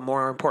people, but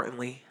more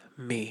importantly,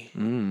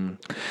 me?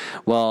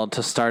 Well,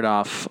 to start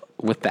off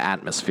with the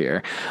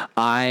atmosphere,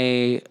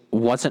 I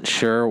wasn't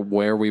sure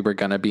where we were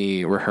going to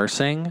be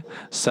rehearsing.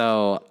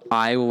 So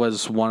I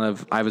was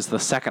the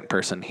second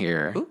person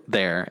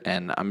there,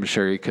 and I'm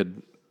sure you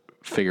could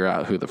figure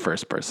out who the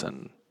first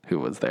person who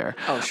was there.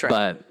 Oh, Shrek.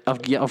 But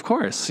of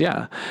course,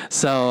 yeah.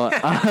 So,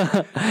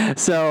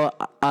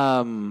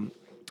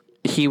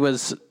 he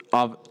was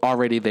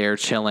already there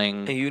chilling,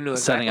 And you knew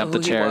setting exactly up the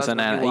who he chairs, was and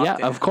when you yeah, walked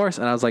in. of course.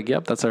 And I was like,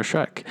 "Yep, that's our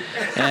Shrek."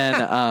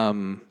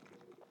 And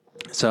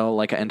so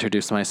like I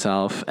introduced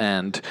myself,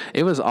 and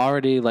it was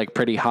already like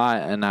pretty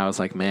hot, and I was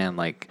like, "Man,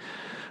 like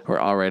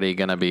we're already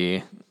gonna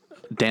be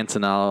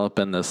dancing all up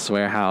in this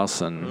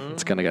warehouse, and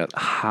it's gonna get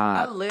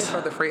hot." I live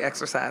for the free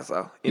exercise,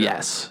 though.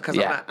 Yes. Because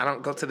Yeah. I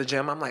don't go to the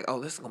gym. I'm like, oh,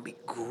 this is going to be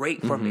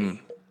great for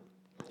me.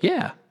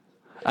 Yeah.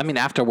 I mean,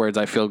 afterwards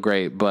I feel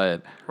great,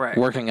 but Right.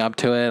 working up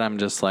to it, I'm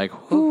just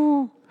like,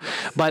 whoo.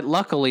 But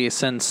luckily,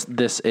 since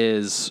this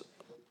is,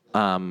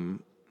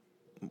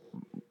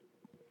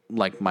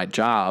 like my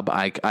job,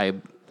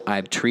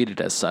 I treat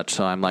it as such.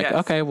 So I'm like, Yes.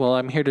 okay, well,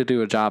 I'm here to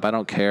do a job. I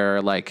don't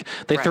care. Like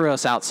they Right. threw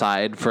us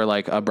outside for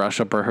like a brush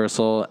up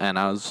rehearsal, and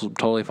I was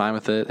totally fine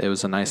with it. It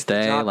was a nice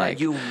day. job that Like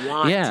you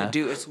want yeah. to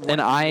do. It's what and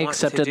you I want to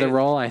accepted the do.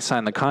 role. I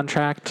signed the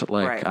contract.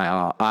 Like Right.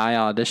 I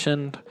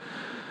auditioned.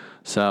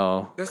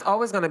 So There's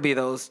always going to be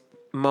those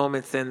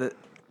moments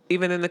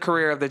even in the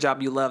career of the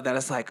job you love, that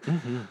it's like,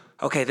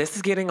 okay, this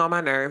is getting on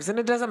my nerves. And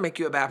it doesn't make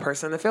you a bad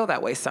person to feel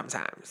that way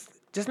sometimes.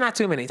 Just not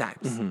too many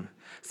times.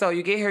 So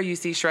you get here, you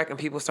see Shrek, and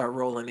people start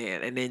rolling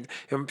in. And then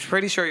I'm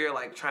pretty sure you're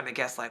like trying to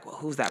guess, like, well,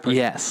 who's that person?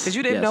 Yes. Because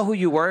you didn't Yes. know who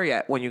you were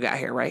yet when you got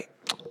here, right?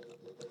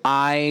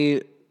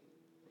 I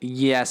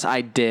Yes,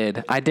 I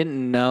did. I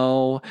didn't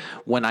know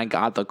when I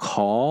got the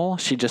call.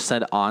 She just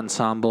said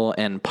ensemble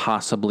and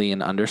possibly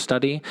an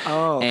understudy.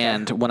 Oh, okay.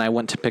 And when I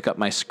went to pick up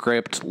my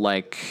script,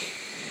 like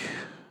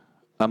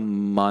a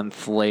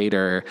month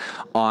later,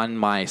 on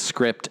my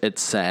script, it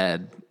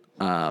said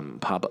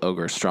Papa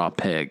Ogre, Straw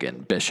Pig,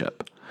 and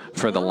Bishop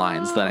for the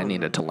lines that I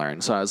needed to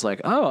learn. So I was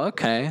like, oh,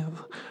 okay.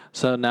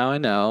 So now I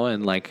know,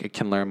 and like I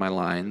can learn my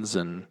lines.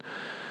 And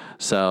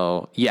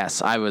so,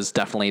 yes, I was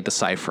definitely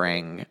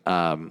deciphering,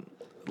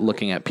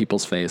 looking at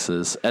people's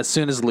faces. As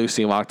soon as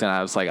Lucy walked in,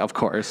 I was like, of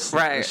course.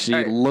 Right, She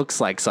right.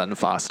 looks like Sutton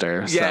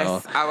Foster.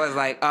 Yes, So, I was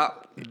like, oh,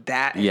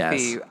 that Yes.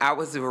 fee. I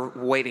was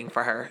waiting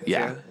for her.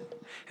 Yeah. Too.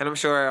 And I'm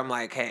sure I'm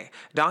like, hey,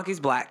 Donkey's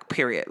black,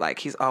 period. Like,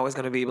 he's always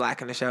going to be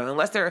black in the show.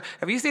 Unless if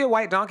you see a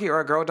white donkey or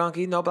a girl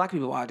donkey, no black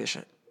people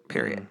audition,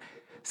 period. Mm-hmm.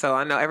 So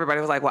I know everybody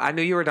was like, well, I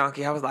knew you were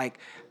Donkey. I was like,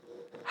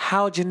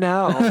 how'd you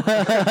know?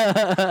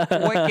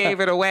 What gave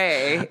it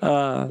away?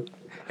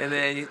 And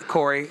then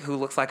Corey, who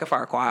looks like a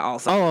Farquaad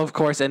also. oh, of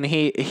course. And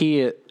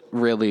he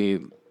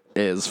really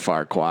is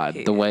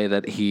Farquaad. The way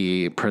that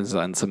he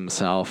presents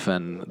himself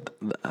and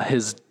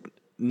his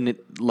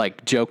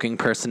like joking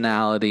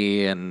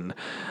personality and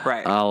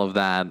Right. all of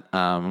that.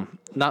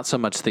 Not so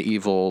much the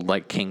evil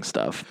like King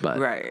stuff, but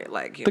Right,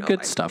 like the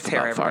good stuff tear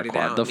about everybody Farquaad,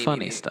 down, the me,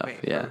 funny me, stuff, me.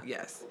 yeah.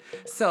 Yes.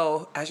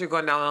 So as you're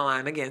going down the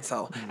line again,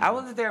 so I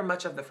wasn't there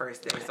much of the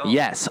first day. So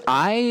Yes,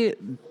 I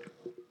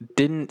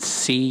didn't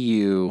see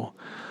you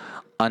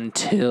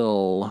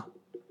until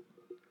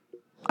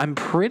I'm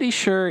pretty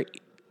sure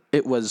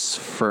it was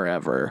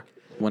Forever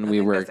when we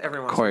think were that's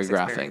everyone's first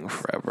choreographing experience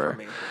Forever. for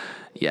me.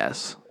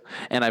 Yes.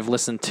 And I've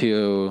listened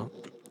to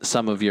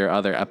some of your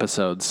other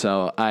episodes,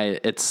 so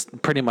it's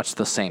pretty much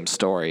the same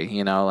story,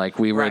 you know, like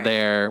we were Right.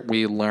 there,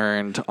 we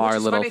learned our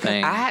It's little funny 'cause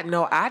thing.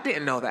 I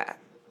didn't know that.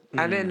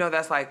 I didn't know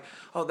that's like,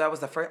 oh, that was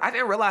the first. I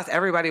didn't realize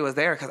everybody was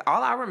there because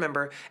all I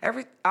remember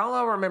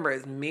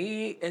is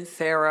me and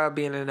Sarah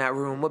being in that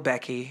room with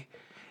Becky,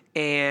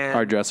 and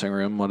Our dressing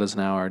room, what is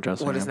now our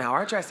dressing room? what is now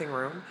our dressing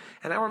room.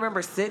 And I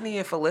remember Sydney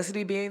and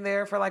Felicity being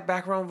there for like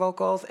background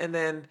vocals, and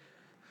then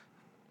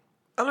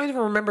I don't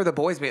even remember the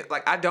boys being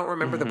like. I don't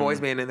remember the boys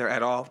being in there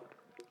at all.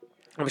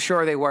 I'm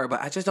sure they were,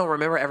 but I just don't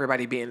remember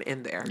everybody being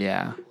in there.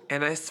 Yeah.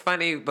 And it's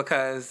funny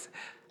because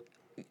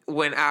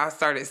when I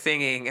started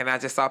singing and I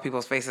just saw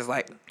people's faces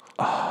like,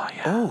 Oh,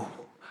 yeah.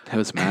 It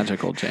was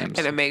magical, James.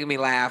 and it made me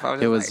laugh. I was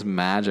just It was like,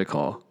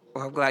 magical.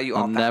 well, I'm glad you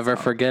all I'll thought never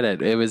so. forget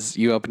it. It was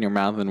you open your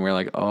mouth and we're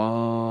like,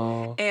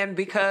 oh. And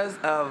because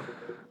of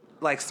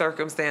like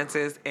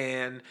circumstances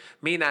and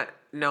me not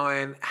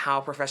knowing how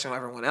professional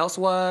everyone else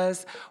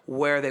was,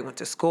 where they went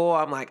to school,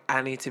 I'm like,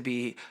 I need to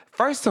be,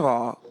 first of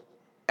all,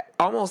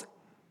 almost,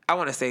 I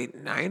want to say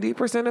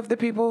 90% of the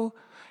people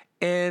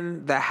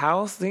in the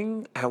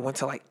housing, I went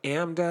to like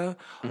AMDA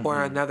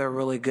or another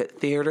really good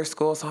theater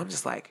school. So I'm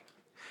just like,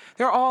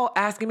 they're all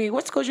asking me,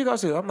 what school did you go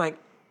to? I'm like,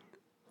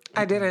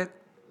 I didn't.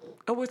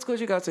 Oh, what school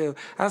did you go to?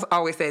 I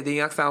always say the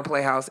Youngstown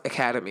Playhouse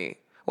Academy.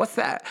 What's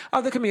that?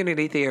 Oh, the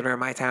community theater in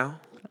my town.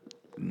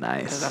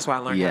 Nice. That's why I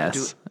learned how to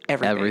do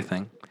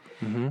everything.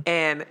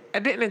 And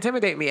it didn't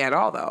intimidate me at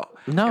all, though.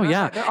 No, And I'm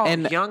yeah. like, they're all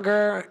And-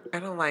 younger,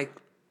 and I'm like,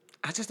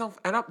 I just don't.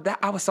 And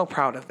I was so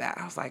proud of that.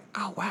 I was like,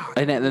 oh wow.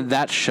 And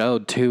that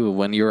showed too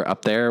when you were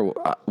up there.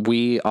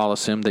 We all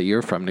assumed that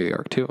you're from New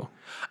York too,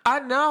 I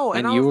know.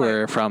 and I you was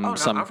were like, from oh, no,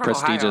 some I'm from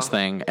prestigious Ohio.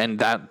 thing, and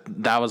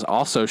that was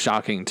also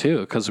shocking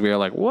too because we were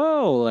like,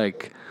 whoa,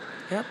 like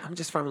Yep, I'm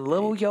just from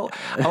Little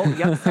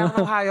Youngstown,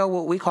 Ohio,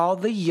 what we call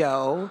the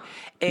Yo.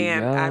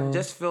 And I Yo.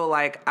 just feel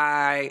like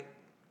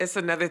it's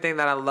another thing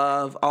that I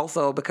love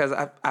also because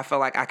I feel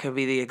like I can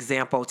be the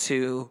example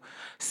to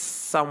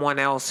someone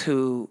else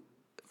who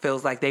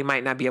feels like they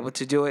might not be able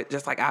to do it,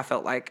 just like I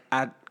felt like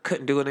I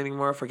couldn't do it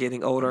anymore for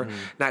getting older,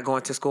 not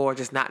going to school, or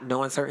just not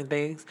knowing certain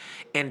things,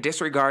 and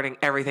disregarding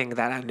everything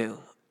that I knew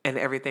and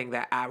everything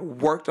that I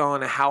worked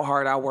on and how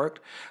hard I worked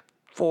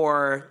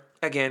for,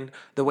 again,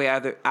 the way I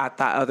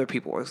thought other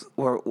people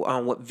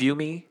would view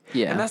me.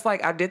 Yeah. And that's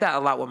like, I did that a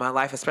lot with my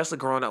life, especially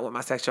growing up with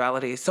my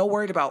sexuality. So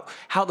worried about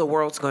how the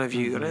world's going to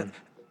view you.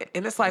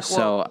 And it's like,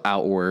 well, so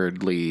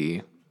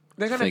outwardly.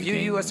 they're going to view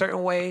you a thinking.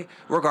 certain way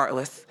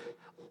regardless.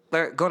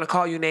 They're going to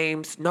call you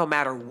names no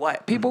matter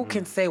what. People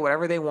can say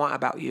whatever they want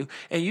about you,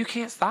 and you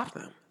can't stop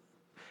them.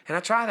 And I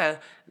try to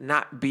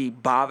not be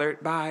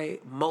bothered by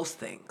most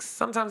things.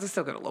 Sometimes I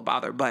still get a little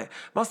bothered, but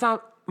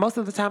most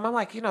of the time I'm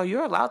like,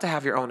 you're allowed to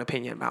have your own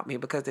opinion about me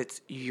because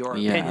it's your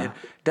Yeah. opinion.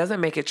 Doesn't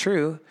make it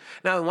true.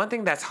 Now, one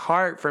thing that's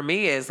hard for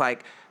me is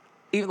like,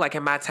 even like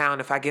in my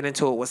town, if I get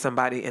into it with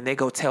somebody and they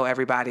go tell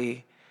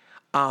everybody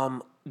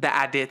that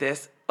I did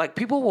this, like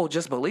people will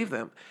just believe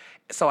them.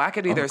 So I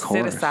could either sit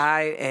course.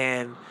 aside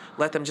and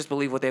let them just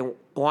believe what they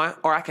want,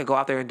 or I could go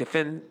out there and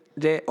defend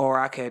it,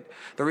 or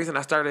the reason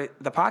I started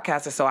the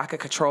podcast is so I could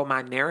control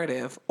my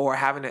narrative or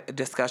having a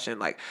discussion.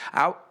 Like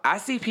I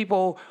see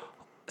people,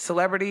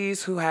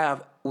 celebrities who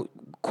have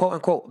quote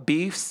unquote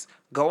beefs,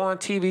 go on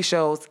TV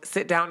shows,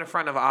 sit down in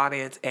front of an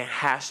audience and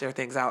hash their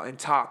things out and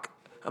talk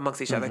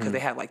amongst each other because they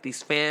have like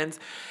these fans.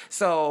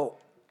 So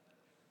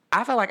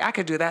I feel like I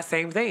could do that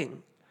same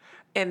thing.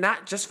 And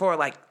not just for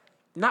like,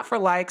 not for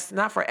likes,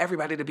 not for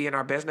everybody to be in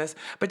our business,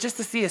 but just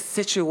to see a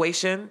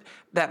situation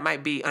that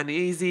might be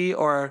uneasy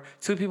or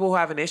two people who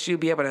have an issue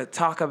be able to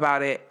talk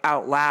about it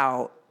out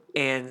loud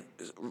and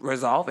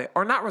resolve it,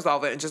 or not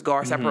resolve it and just go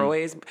our separate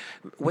ways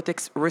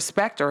with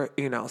respect, or,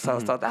 you know, so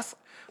that's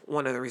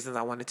one of the reasons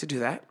I wanted to do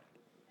that.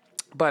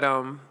 But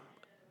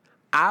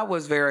I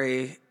was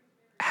very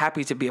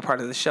happy to be a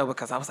part of the show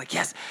because I was like,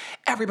 yes,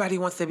 everybody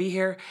wants to be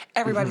here.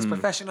 Everybody's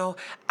professional.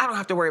 I don't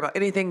have to worry about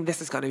anything.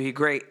 This is going to be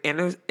great.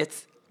 And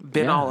it's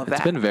been all of that.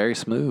 It's been very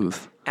smooth.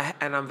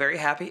 And I'm very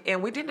happy.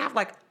 And we didn't have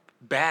like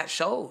bad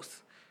shows.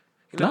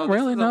 You know, Not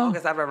really, this is the no.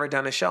 longest I've ever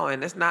done a show.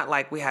 And it's not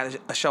like we had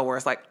a show where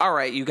it's like, all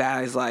right, you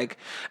guys, like,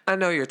 I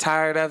know you're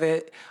tired of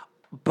it,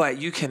 but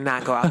you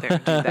cannot go out there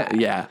and do that.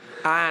 Yeah.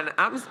 And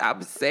I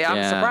would say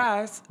I'm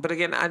surprised. But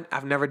again,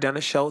 I've never done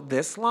a show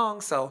this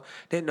long, so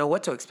didn't know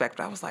what to expect.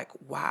 But I was like,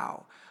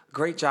 wow,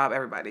 great job,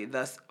 everybody,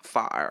 thus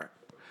far.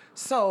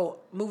 So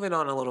moving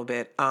on a little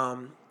bit,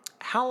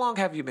 how long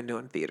have you been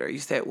doing theater? You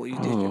said, well, you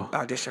did your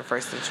audition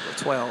first since you were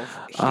 12.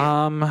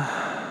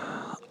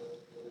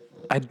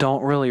 I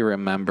don't really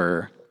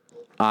remember.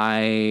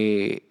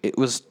 It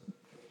was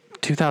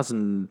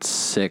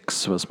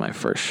 2006 was my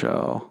first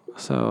show.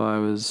 So I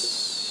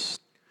was.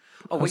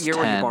 Oh, what year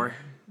were you born?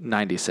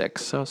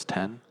 96. So I was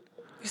 10.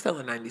 You're still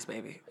in the 90s,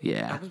 baby.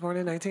 Yeah. I was born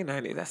in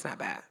 1990. That's not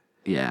bad.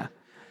 Yeah.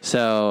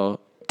 So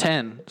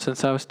 10,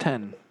 since I was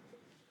 10.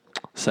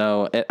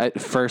 So it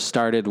first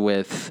started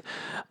with,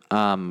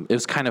 it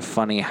was kind of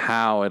funny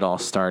how it all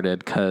started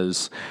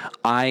because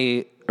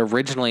I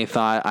originally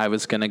thought I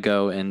was going to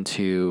go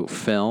into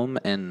film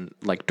and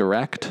like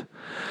direct.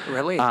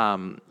 Really?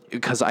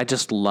 Because I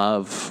just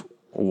love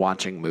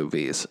watching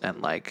movies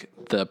and like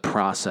the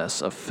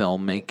process of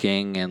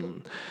filmmaking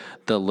and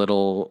the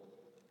little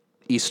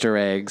Easter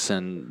eggs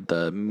and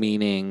the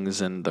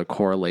meanings and the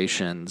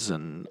correlations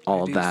and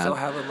all of that. Do you still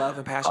have a love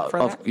and passion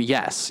for that?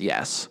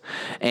 Yes.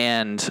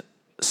 And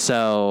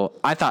so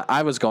I thought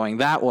I was going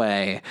that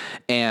way,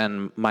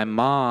 and my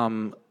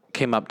mom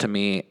came up to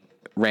me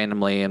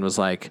randomly and was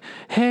like,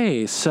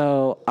 hey,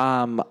 so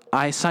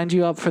I signed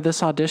you up for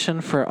this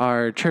audition for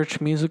our church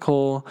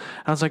musical.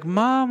 And I was like,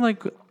 Mom,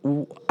 like,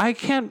 I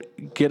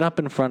can't get up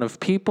in front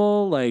of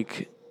people.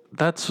 Like,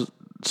 that's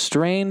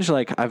strange.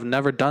 Like, I've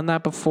never done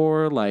that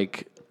before.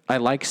 Like, I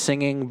like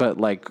singing, but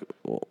like,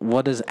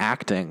 what is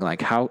acting?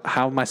 Like, how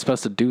am I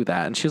supposed to do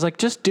that? And she was like,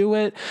 just do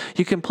it.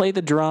 You can play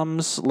the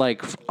drums,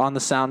 like, on the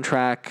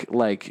soundtrack.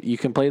 Like, you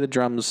can play the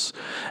drums,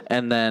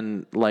 and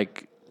then,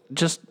 like,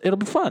 just, it'll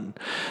be fun.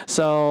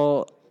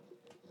 So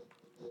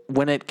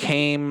when it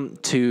came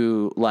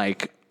to,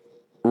 like,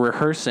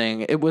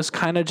 rehearsing, it was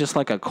kind of just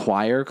like a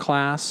choir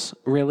class,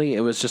 really.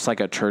 It was just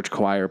like a church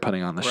choir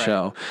putting on the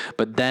show.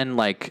 But then,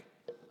 like,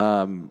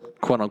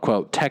 quote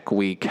unquote tech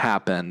week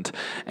happened,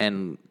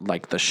 and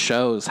like the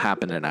shows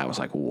happened, and I was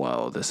like,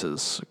 whoa, this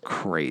is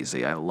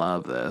crazy. I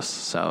love this.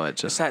 So it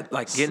just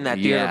like getting that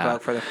theater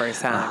bug for the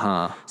first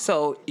time.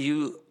 So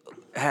you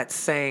had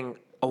sang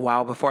a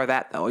while before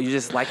that, though. You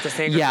just like to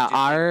sing? Yeah,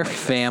 our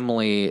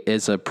family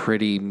is a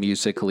pretty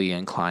musically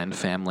inclined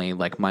family.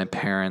 Like, my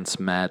parents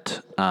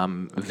met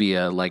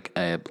via like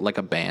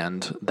a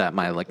band that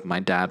my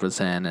dad was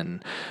in,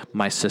 and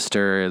my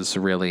sister is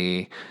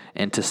really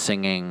into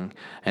singing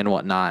and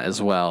whatnot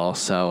as well.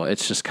 So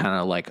it's just kind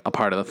of like a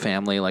part of the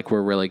family. Like,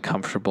 we're really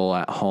comfortable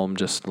at home,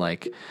 just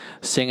like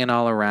singing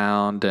all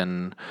around.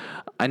 And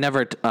I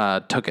never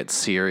took it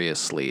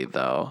seriously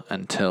though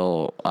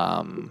until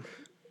I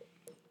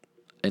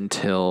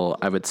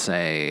would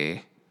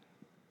say,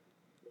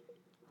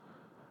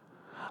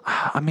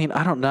 I mean,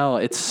 I don't know.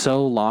 It's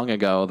so long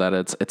ago that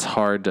it's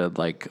hard to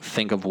like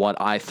think of what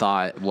I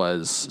thought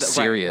was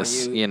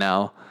serious, you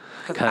know?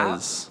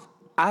 Because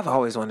I've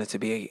always wanted to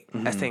be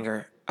a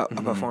singer, a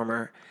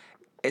performer.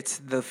 It's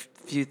the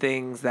few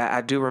things that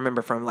I do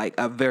remember from like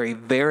a very,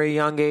 very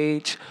young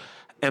age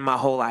in my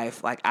whole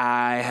life. Like,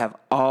 I have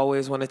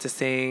always wanted to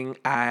sing.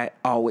 I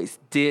always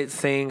did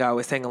sing. I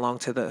always sang along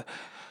to the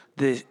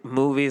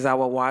movies I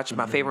would watch.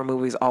 My favorite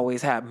movies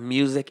always have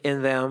music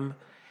in them.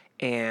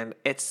 And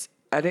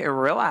I didn't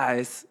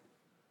realize,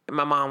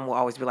 my mom will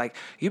always be like,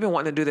 you've been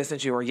wanting to do this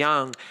since you were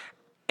young.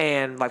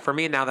 And like, for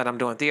me, now that I'm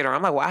doing theater,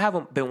 I'm like, well, I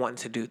haven't been wanting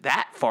to do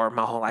that for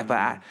my whole life, but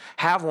I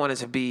have wanted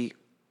to be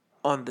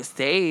on the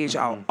stage.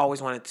 I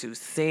always wanted to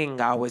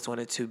sing. I always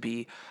wanted to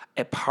be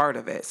a part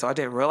of it. So I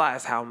didn't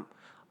realize how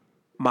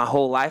my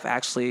whole life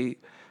actually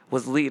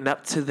was leading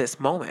up to this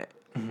moment.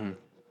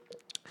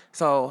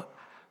 So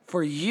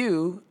for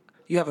you,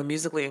 you have a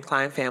musically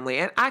inclined family,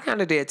 and I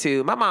kind of did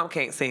too. My mom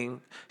can't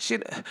sing.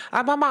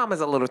 My mom is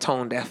a little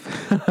tone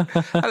deaf.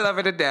 I love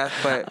her to death,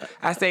 but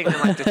I sang in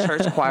like the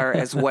church choir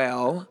as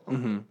well.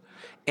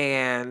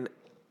 And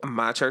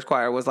my church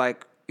choir was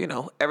like, you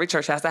know, every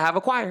church has to have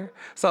a choir.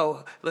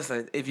 So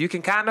listen, if you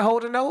can kind of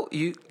hold a note,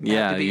 you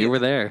were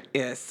there.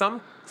 Yeah,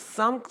 some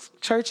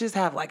churches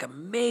have like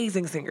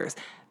amazing singers.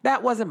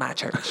 That wasn't my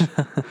church.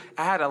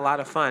 I had a lot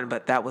of fun,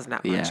 but that was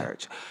not my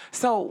church.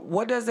 So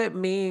what does it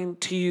mean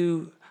to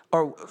you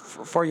or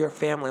for your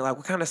family? Like,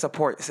 what kind of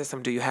support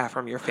system do you have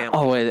from your family?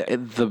 Oh,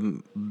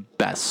 the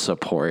best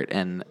support,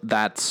 and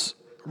that's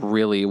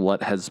really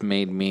what has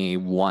made me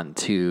want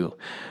to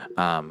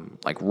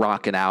like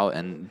rock it out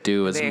and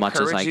do as They much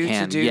as I encourage you to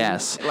can. do,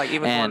 Yes, like,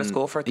 even going to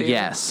school for theater?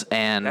 Yes,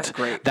 and That's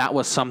great. that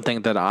was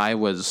something that I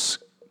was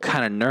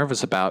kind of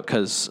nervous about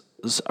because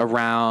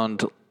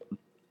around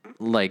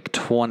like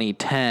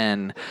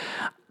 2010.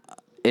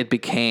 It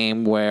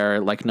became where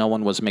like no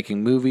one was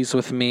making movies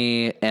with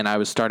me and I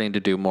was starting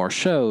to do more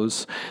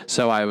shows.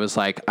 So I was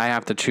like, I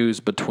have to choose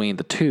between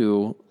the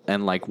two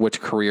and like which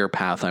career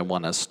path I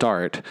want to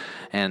start.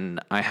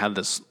 And I had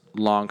this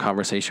long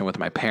conversation with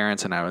my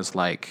parents and I was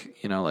like,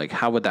 you know, like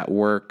how would that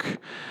work?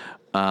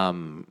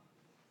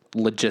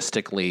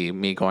 Logistically,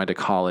 me going to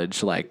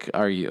college, like,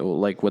 are you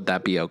like, would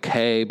that be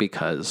okay?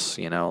 Because,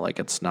 you know, like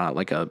it's not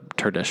like a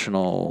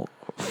traditional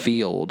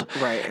field.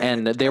 Right.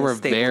 And they A were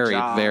stable very,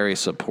 job. very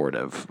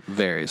supportive.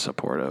 Very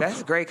supportive.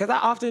 That's great, because I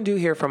often do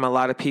hear from a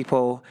lot of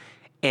people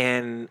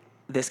in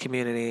this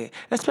community,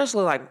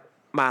 especially like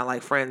my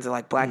like friends and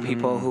like Black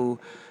people who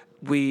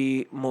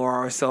we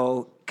more or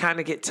so kind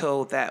of get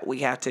told that we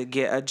have to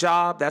get a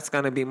job that's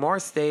going to be more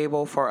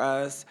stable for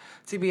us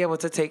to be able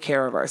to take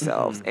care of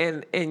ourselves.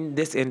 And in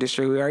this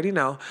industry, we already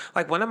know.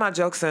 Like one of my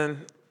jokes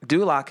in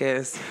Duloc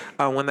is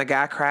when the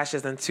guy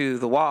crashes into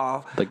the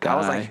wall. The I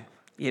was guy. like,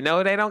 you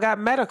know, they don't got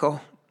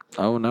medical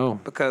Oh, no.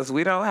 because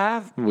we don't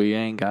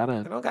We got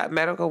it. got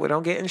medical. We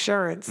don't get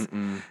insurance.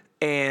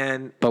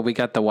 And But we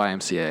got the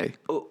YMCA.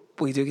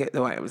 we do get the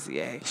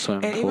YMCA.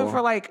 Swimming And even pool.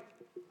 for like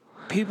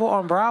people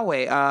on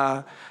Broadway,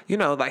 you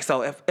know, like,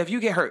 so if you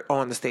get hurt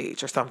on the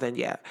stage or something,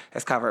 yeah,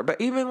 it's covered. But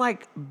even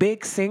like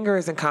big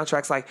singers and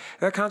contracts, like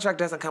their contract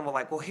doesn't come with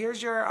like, well, here's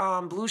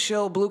your Blue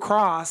Shield, Blue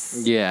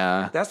Cross.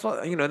 Yeah. That's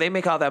what, you know, they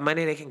make all that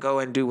money. They can go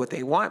and do what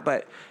they want.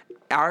 But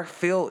our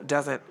field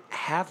doesn't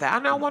have that.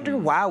 And I wonder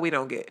why we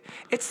don't get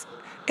it's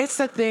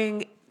the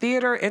thing.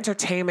 Theater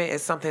entertainment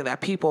is something that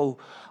people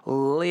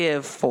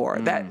live for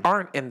that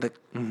aren't in the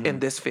in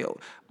this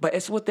field. But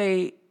it's what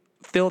they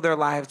fill their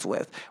lives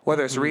with,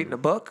 whether it's reading a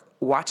book,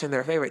 watching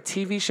their favorite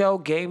TV show,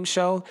 game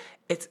show.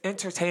 It's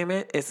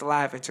entertainment. It's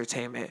live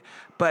entertainment.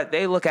 But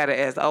they look at it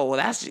as, oh, well,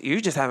 that's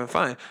you just having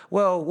fun.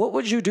 Well, what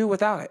would you do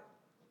without it?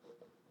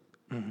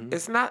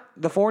 It's not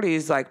the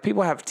 40s. Like,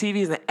 people have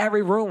TVs in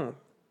every room.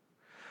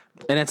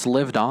 And it's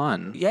lived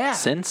on Yeah.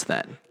 since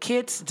then.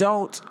 Kids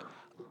don't.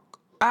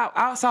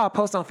 I saw a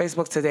post on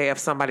Facebook today of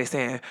somebody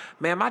saying,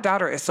 man, my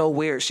daughter is so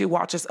weird. She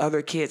watches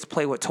other kids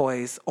play with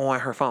toys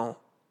on her phone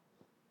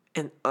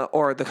and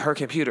or her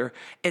computer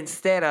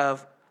instead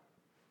of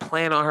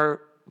playing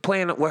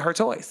with her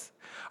toys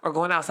or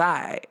going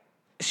outside.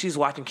 She's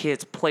watching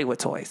kids play with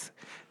toys.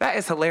 That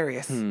is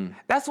hilarious.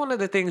 That's one of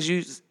the things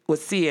you would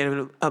see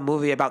in a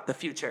movie about the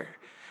future.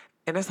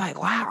 And it's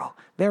like, wow,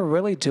 they're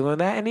really doing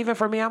that. And even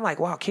for me, I'm like,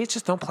 wow, kids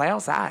just don't play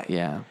outside.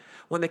 Yeah.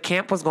 When the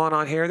camp was going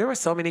on here, there were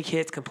so many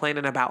kids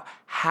complaining about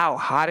how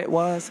hot it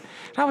was.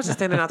 And I was just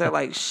standing out there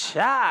like,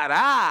 shut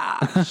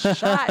up.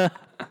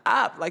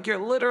 Like, you're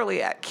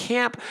literally at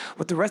camp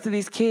with the rest of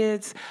these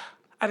kids.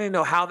 I didn't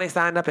know how they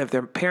signed up, if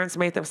their parents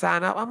made them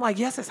sign up. I'm like,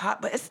 yes, it's hot,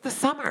 but it's the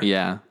summer.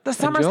 Yeah. The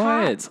summer's Enjoy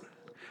hot. it.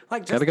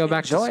 Like, just Gotta go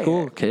back to enjoy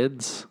school, it.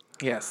 kids.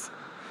 Yes.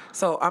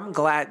 So I'm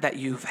glad that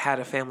you've had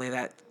a family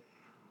that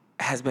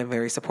has been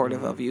very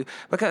supportive of you,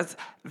 because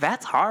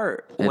that's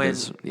hard It when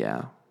is,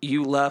 yeah.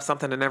 you love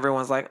something and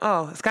everyone's like,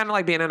 oh, it's kind of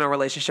like being in a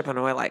relationship in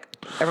a way. Like,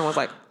 everyone's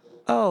like,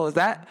 oh, is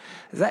that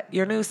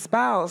your new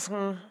spouse?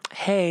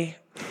 Hey.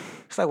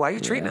 It's like, why are you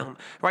treating him?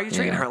 Why are you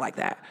treating her like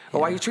that?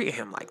 Or why are you treating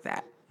him like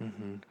that?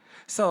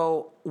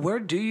 So where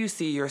do you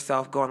see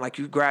yourself going? Like,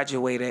 you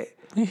graduated.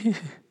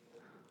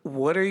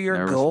 What are your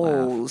Nervous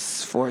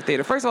goals for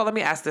theater? First of all, let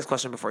me ask this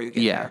question before you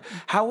get Yeah. there.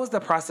 How was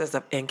the process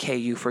of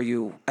NKU for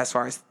you as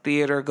far as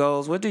theater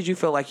goes? What did you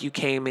feel like you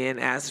came in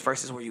as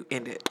versus where you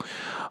ended?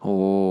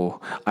 Oh,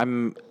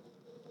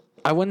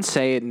 I wouldn't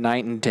say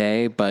night and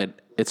day,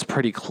 but it's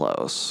pretty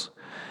close.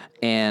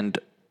 And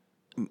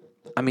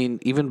I mean,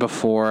 even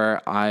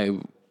before I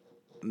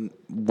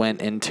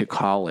went into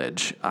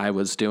college, I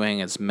was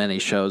doing as many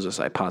shows as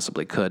I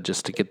possibly could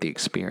just to get the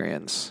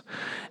experience.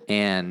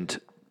 And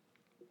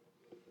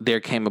there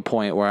came a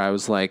point where I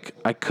was like,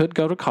 I could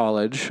go to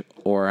college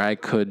or I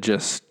could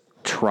just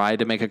try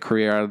to make a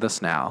career out of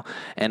this now.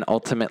 And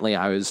ultimately,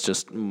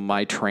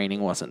 my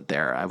training wasn't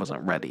there. I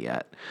wasn't ready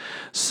yet.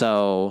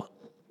 So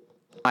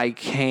I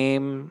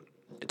came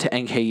to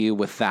NKU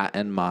with that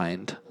in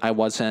mind. I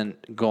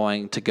wasn't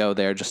going to go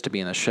there just to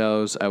be in the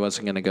shows. I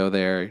wasn't going to go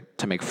there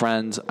to make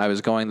friends. I was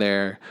going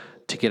there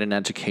to get an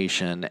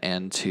education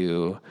and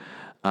to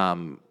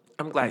I'm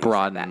glad you said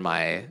broaden that.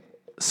 my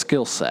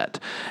skill set.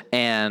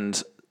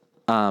 And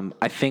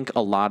I think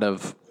a lot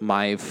of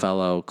my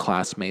fellow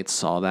classmates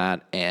saw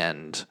that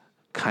and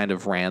kind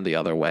of ran the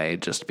other way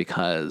just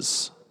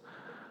because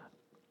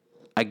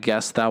I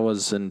guess that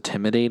was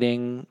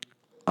intimidating,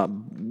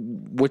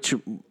 which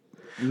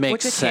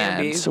makes Which it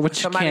can be. sense, which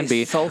Somebody can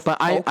be. so But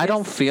I don't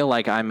focused. feel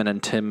like I'm an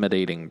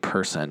intimidating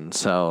person.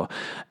 So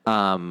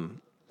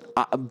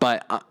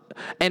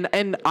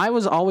And I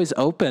was always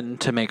open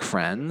to make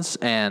friends,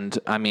 and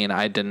I mean,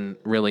 I didn't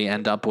really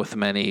end up with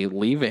many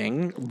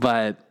leaving,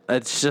 but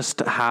it's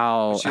just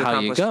how you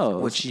accomplished go.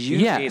 what you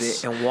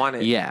needed and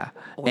wanted. Yeah,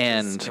 Which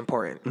and is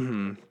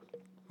important.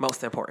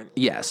 Most important.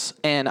 yes,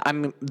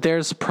 and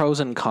there's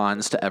pros and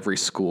cons to every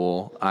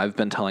school. I've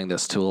been telling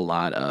this to a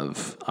lot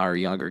of our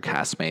younger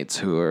castmates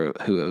who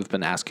have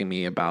been asking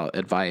me about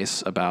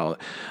advice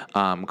about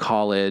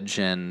college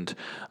and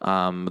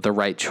the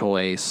right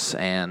choice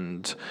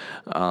and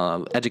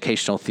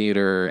educational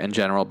theater in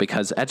general,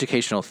 because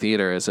educational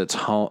theater is its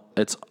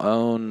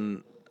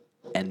own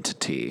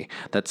entity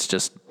that's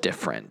just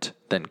different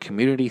than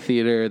community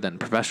theater, than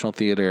professional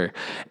theater.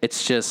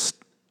 It's just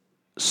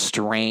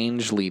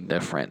strangely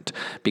different,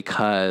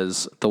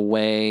 because the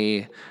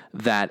way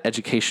that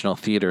educational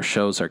theater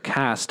shows are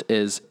cast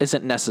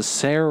isn't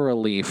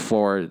necessarily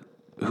for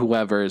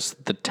whoever's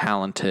the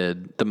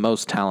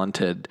most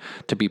talented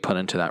to be put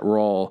into that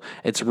role.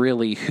 It's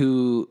really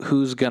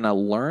who's gonna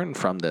learn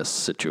from this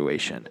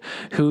situation,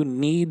 who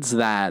needs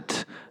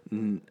that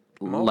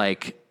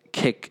like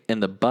kick in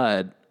the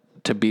butt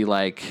to be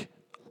like,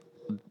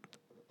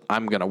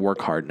 I'm gonna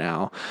work hard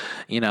now,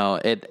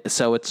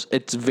 So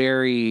it's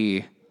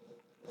very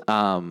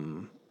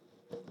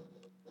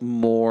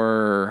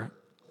more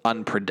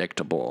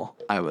unpredictable,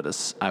 I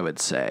would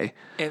say.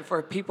 And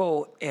for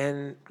people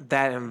in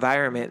that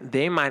environment,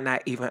 they might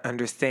not even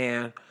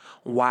understand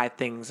why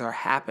things are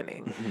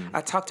happening.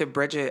 I talked to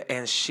Bridget,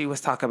 and she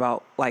was talking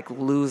about like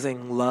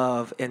losing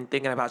love and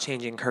thinking about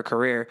changing her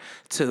career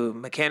to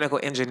mechanical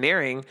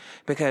engineering,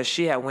 because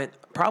she had went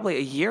probably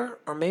a year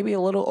or maybe a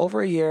little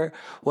over a year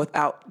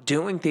without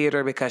doing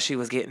theater because she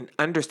was getting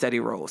understudy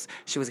roles.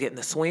 She was getting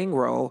the swing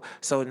role.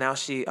 So now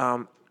she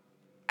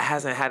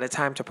hasn't had the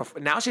time to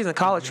perform. Now she's in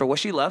college for what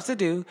she loves to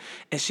do,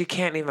 and she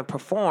can't even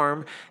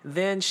perform.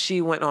 Then she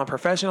went on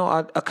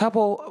a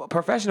couple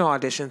professional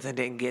auditions and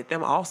didn't get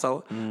them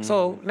also.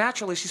 So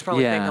naturally she's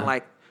probably thinking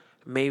like,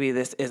 maybe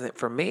this isn't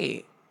for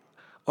me,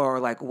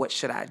 or like, what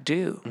should I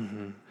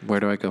do?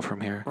 Where do I go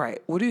from here?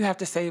 Right. What do you have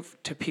to say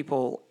to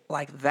people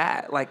like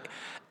that? Like,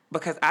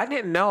 because I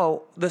didn't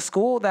know the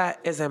school that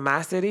is in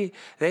my city,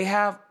 they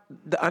have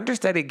the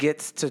understudy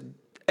gets to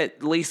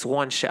at least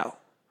one show.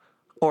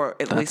 Or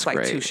at least like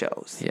great. 2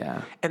 shows.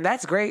 Yeah. And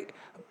that's great.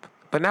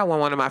 But now when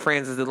one of my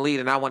friends is the lead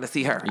and I want to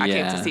see her, I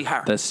came to see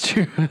her. That's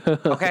true.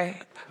 Okay?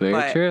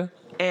 Very true.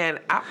 And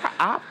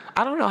I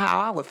don't know how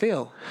I would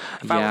feel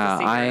if I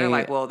was a senior. They're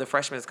like, well, the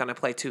freshman's going to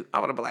play 2.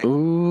 I would have been like,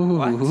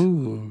 what?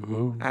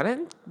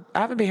 I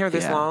haven't been here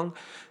this long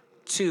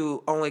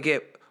to only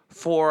get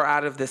 4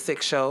 out of the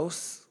 6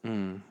 shows.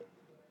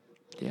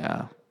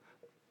 Yeah.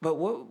 But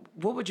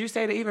what would you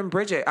say to even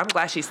Bridget? I'm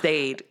glad she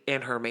stayed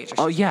in her major.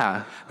 Oh,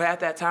 yeah. But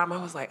at that time,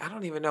 I was like, I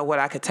don't even know what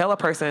I could tell a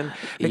person,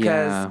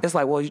 because it's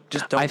like, well, you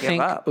just don't give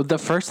up. The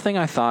first thing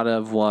I thought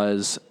of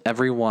was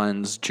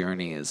everyone's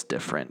journey is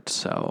different.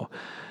 So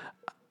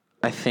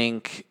I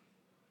think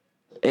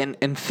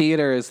in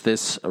theater is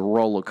this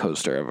roller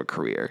coaster of a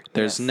career.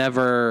 There's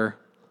never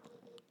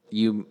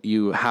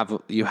you have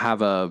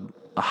a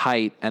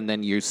height and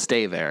then you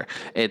stay there.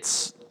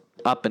 It's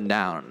up and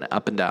down,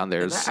 up and down.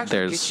 There's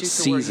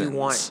seasons. Where you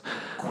want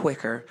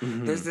quicker.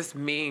 There's this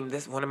meme.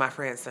 One of my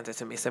friends sent it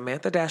to me.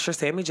 Samantha Dasher,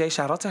 Sammy J.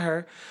 Shout out to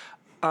her.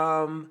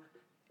 And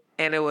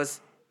it was,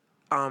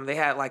 they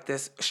had like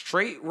this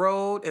straight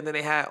road, and then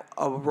they had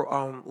a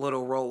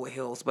little road with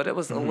hills. But it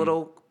was a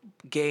little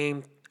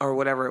game or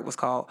whatever it was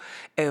called.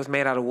 And it was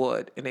made out of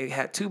wood, and they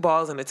had 2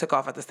 balls, and it took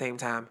off at the same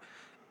time.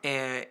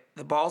 And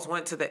the balls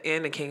went to the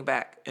end and came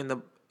back,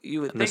 and you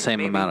would think the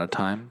same amount of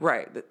time,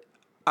 right?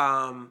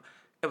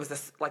 It was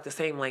the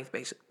same length,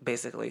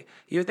 basically.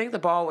 You would think the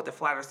ball with the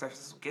flatter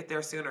surfaces would get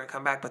there sooner and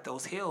come back, but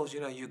those hills,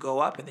 you go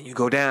up and then you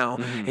go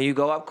down, and you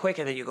go up quick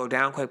and then you go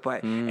down quick.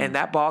 But and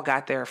that ball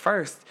got there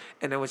first,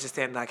 and it was just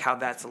saying like how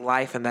that's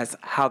life and that's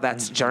how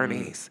that's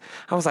journeys.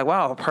 I was like,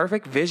 wow, a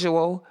perfect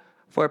visual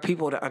for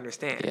people to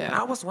understand. Yeah. And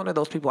I was one of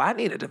those people. I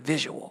needed a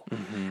visual.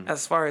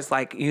 As far as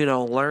like,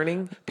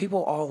 learning,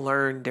 people all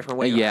learn different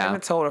ways. Yeah. I even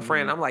told a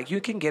friend, I'm like,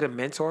 you can get a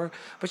mentor,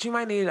 but you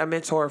might need a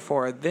mentor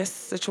for this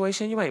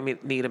situation. You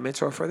might need a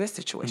mentor for this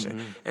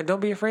situation. And don't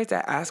be afraid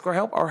to ask for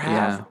help or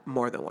have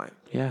more than one.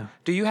 Yeah.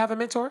 Do you have a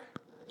mentor?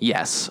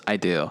 Yes, I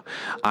do.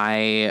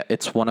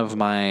 It's one of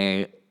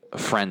my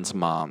friends'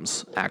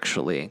 moms,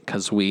 actually,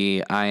 because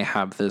I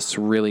have this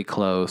really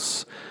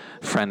close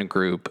friend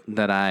group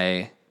that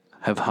I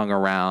have hung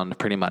around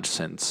pretty much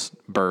since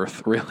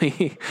birth,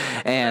 really.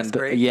 And That's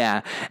great. Yeah.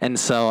 And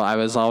so I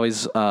was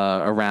always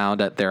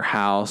around at their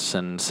house.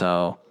 And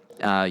so,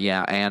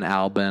 Ann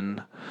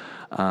Albin,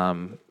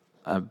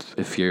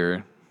 if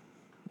you're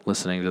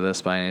listening to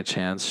this by any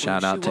chance,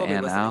 shout out to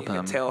Ann Albin. You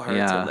can tell her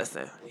to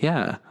listen.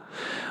 Yeah.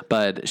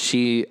 But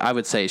I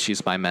would say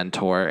she's my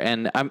mentor.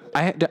 And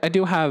I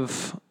do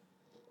have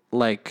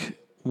like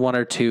 1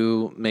 or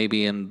 2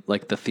 maybe in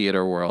like the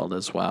theater world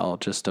as well,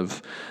 just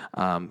of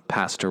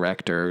past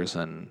directors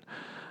and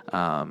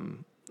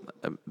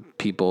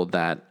people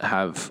that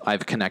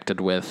I've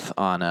connected with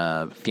on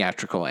a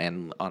theatrical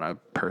and on a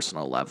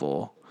personal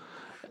level.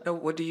 Now,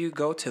 what do you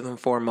go to them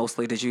for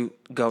mostly? Did you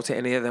go to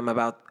any of them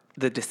about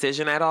the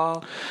decision at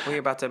all when you're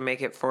about to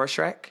make it for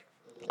Shrek?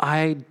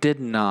 I did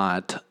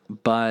not,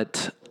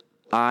 but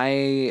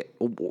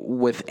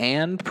with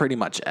Anne, pretty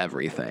much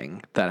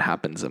everything that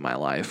happens in my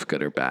life,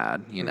 good or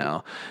bad,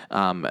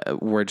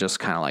 we're just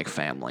kind of like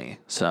family.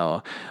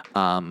 So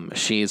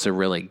she's a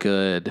really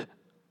good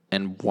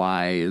and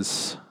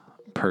wise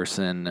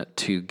person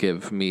to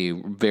give me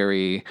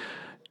very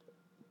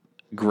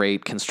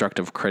great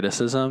constructive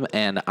criticism,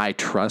 and I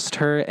trust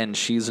her, and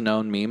she's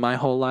known me my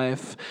whole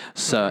life.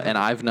 So, and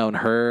I've known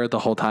her the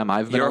whole time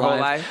I've been Your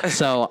alive. whole life?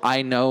 So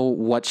I know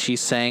what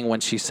she's saying when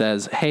she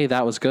says, "Hey,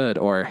 that was good,"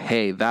 or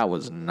 "Hey, that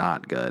was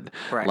not good."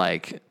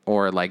 Right.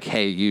 Or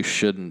 "Hey, you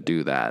shouldn't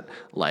do that."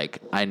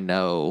 I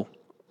know,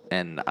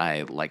 and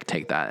I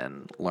take that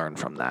and learn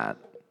from that.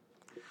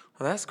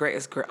 Well, that's great.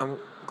 It's great. I'm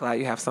glad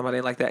you have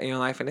somebody like that in your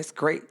life, and it's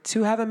great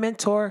to have a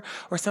mentor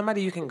or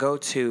somebody you can go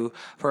to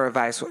for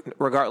advice,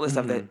 regardless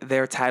of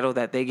their title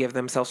that they give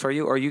themselves for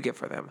you or you give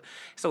for them.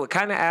 So it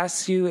kind of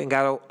asks you, and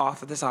got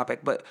off of the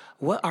topic, but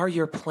what are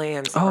your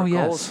plans or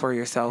goals for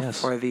yourself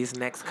for these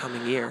next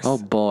coming years? Oh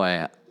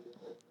boy,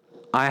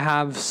 I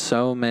have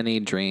so many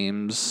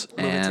dreams.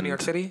 Moving to New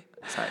York City?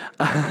 Sorry.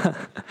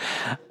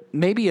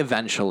 Maybe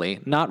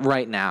eventually, not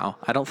right now.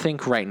 I don't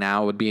think right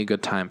now would be a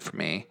good time for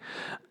me.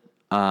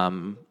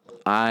 I'm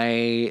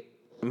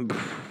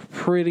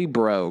pretty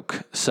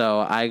broke, so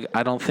I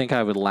don't think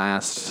I would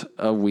last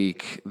a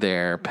week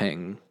there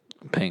paying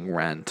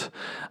rent.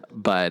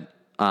 But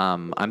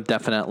I'm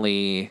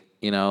definitely,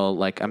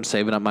 I'm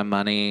saving up my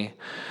money.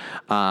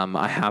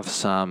 I have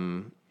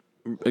some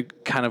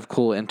kind of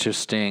cool,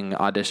 interesting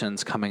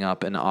auditions coming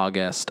up in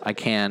August. I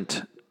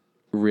can't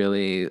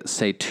really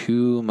say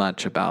too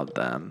much about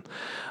them,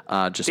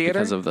 just Theater?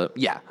 because of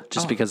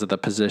because of the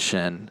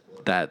position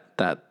that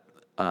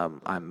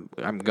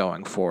I'm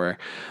going for,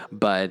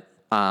 but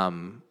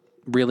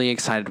really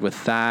excited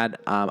with that.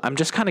 I'm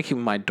just kind of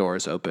keeping my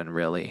doors open,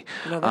 really.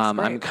 No, that's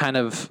great. I'm kind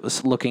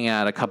of looking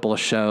at a couple of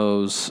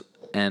shows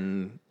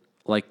and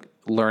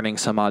learning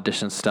some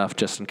audition stuff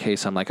just in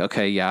case I'm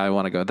okay, yeah, I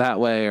want to go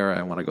that way or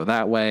I want to go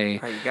that way.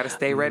 All right, you got to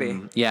stay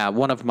ready. Yeah,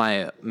 one of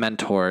my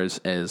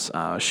mentors is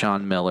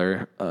Sean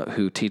Miller,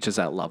 who teaches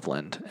at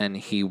Loveland, and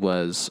he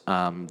was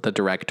the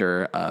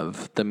director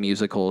of the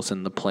musicals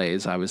and the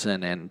plays I was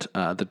in, and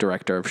the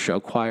director of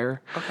show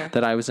choir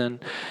that I was in,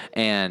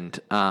 and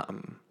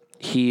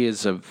he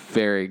is a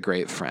very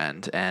great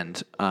friend,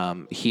 and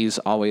he's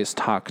always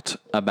talked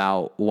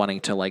about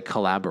wanting to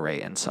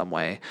collaborate in some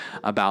way,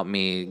 about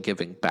me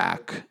giving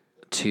back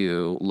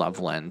to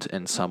Loveland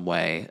in some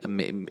way.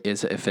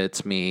 If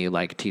it's me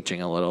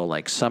teaching a little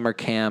summer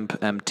camp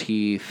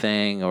MT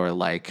thing, or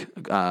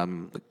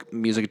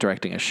music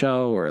directing a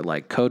show, or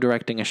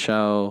co-directing a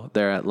show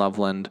there at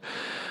Loveland,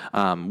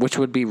 which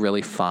would be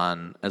really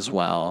fun as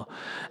well.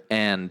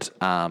 And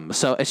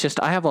so it's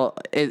just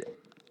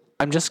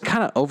I'm just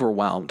kind of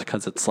overwhelmed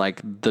because it's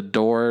the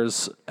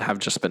doors have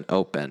just been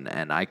open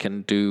and I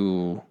can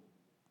do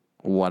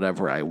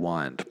whatever I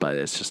want, but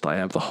it's just I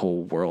have the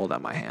whole world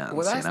at my hands.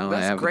 Well,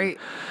 that's great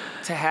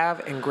to have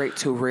and great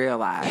to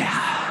realize.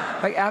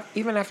 Yeah.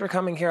 Even after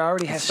coming here, I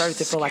already had started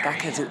to feel like I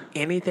can do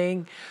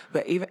anything.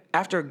 But even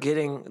after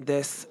getting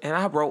this, and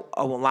I wrote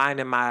a line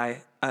in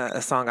my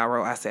a song I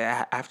wrote. I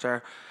said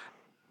after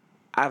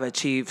I've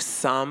achieved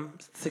some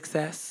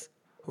success,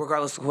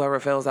 regardless of whoever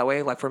feels that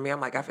way. For me,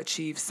 I'm I've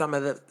achieved some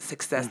of the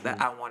success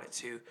that I wanted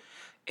to.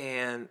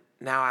 And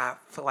now I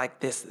feel like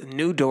this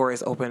new door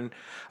is open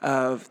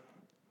of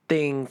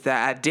things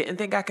that I didn't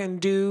think I can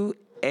do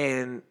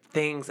and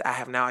things I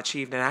have now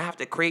achieved. And I have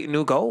to create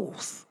new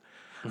goals.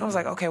 I was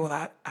okay,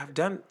 well, I've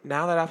done,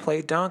 now that I've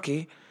played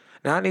Donkey,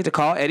 now I need to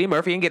call Eddie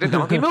Murphy and get a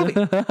Donkey movie.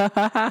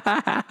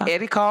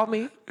 Eddie called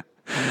me.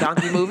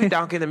 Donkey movie,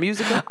 Donkey the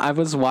musical. I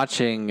was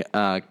watching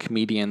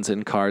comedians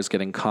in cars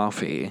getting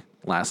coffee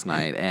last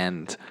night,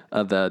 and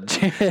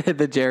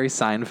the Jerry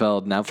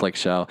Seinfeld Netflix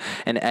show,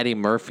 and Eddie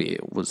Murphy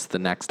was the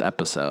next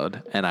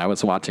episode, and I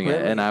was watching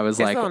it, and I was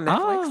It's on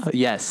Netflix?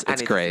 Yes,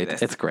 it's great.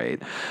 It's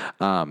great.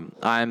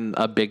 I'm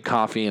a big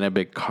coffee and a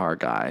big car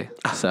guy,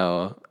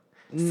 so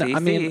I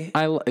mean,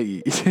 I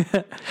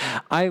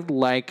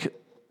like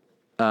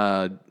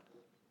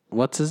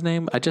what's his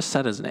name? I just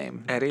said his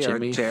name. Eddie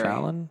Jimmy or Jerry?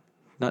 Fallon.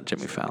 Not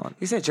Jimmy Fallon.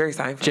 You said Jerry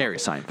Seinfeld. Jerry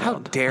Seinfeld. How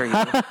dare you?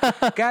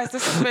 Guys,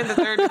 this has been the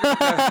third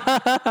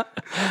degree.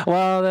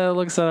 Well, that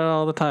looks at it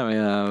all the time,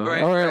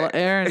 Right, Or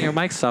Aaron, your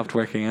mic stopped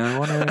working. I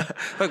wonder.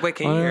 Look, wait,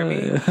 can you hear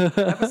me?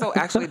 The episode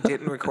actually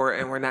didn't record,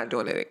 and we're not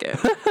doing it again.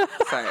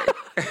 Sorry.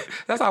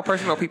 That's how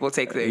personal people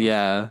take things.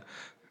 Yeah.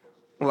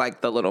 Like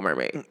The Little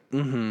Mermaid.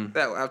 Mm-hmm.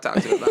 That I've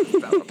talked to you about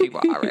several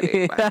people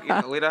already.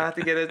 But, we don't have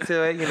to get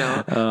into it,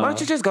 Why don't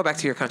you just go back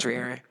to your country,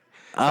 Aaron?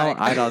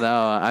 I don't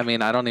know. I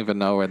mean, I don't even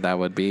know where that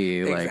would be.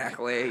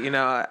 Exactly.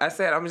 I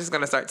said I'm just going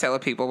to start telling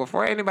people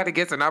before anybody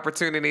gets an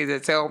opportunity to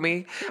tell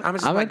me. I'm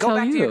just go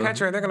back to your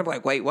country. And they're going to be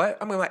wait, what?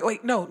 I'm going to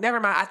wait, no, never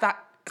mind. I thought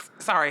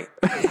Sorry,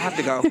 I have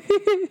to go.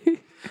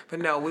 But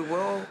no,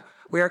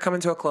 we are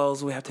coming to a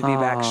close. We have to be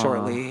back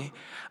shortly.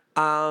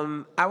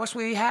 I wish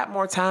we had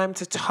more time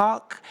to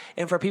talk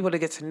and for people to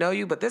get to know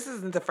you, but this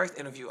isn't the first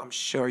interview. I'm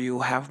sure you'll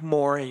have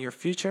more in your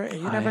future,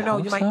 and you never know.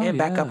 hope You might so, end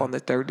back yeah. up on the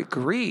third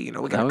degree. You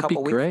know, we got That a would be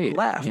couple great. weeks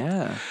left.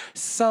 Yeah.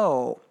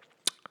 So,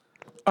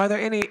 are there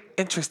any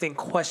interesting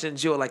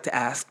questions you would like to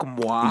ask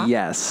moi?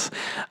 Yes.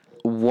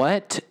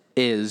 What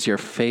is your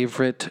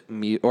favorite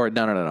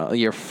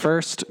your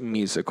first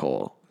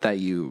musical that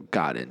you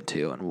got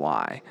into and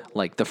why?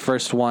 Like the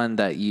first one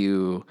that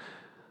you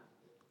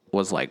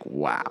was like,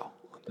 wow,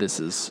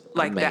 this is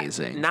Like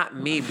amazing. that, not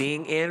me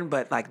being in,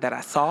 but like that I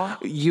saw.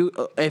 You,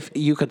 if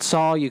you could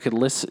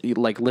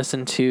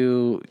listen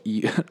to.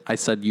 I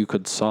said you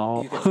could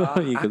saw. You could saw.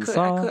 You I could could-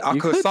 saw. I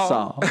You could could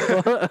saw.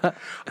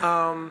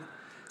 saw.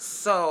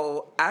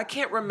 So I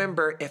can't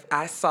remember if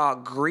I saw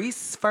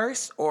Grease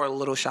first or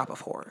Little Shop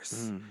of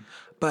Horrors.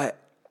 But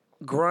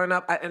growing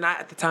up,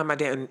 at the time I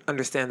didn't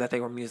understand that they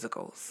were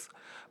musicals.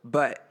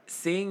 But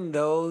seeing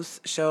those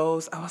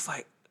shows, I was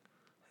like,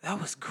 that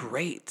was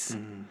great.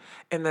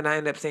 And then I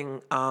ended up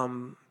seeing,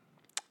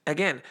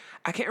 again,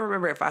 I can't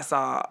remember if I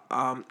saw,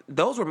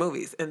 those were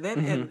movies. And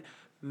then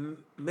in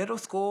middle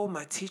school,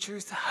 my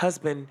teacher's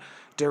husband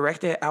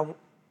directed, I want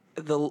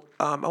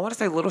to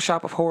say Little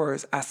Shop of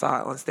Horrors. I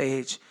saw it on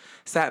stage,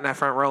 sat in that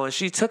front row, and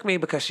she took me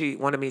because she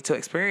wanted me to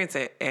experience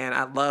it, and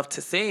I love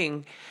to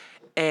sing,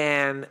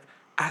 and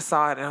I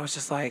saw it, and I was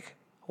just like,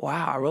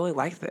 wow, I really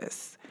like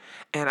this.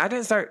 And I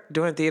didn't start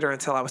doing theater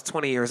until I was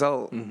 20 years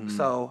old,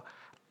 so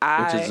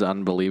Which is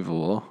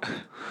unbelievable.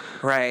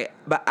 right,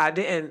 but I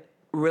didn't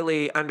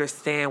really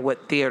understand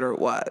what theater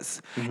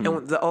was. And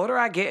the older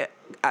I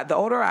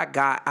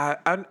got,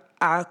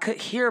 I could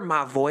hear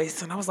my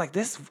voice, and I was like,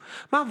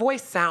 my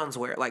voice sounds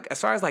weird. Like,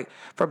 as far as like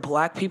for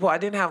Black people, I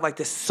didn't have like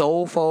this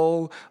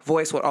soulful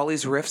voice with all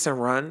these riffs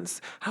and runs.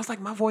 I was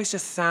like, my voice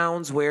just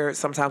sounds weird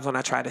sometimes when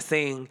I try to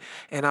sing,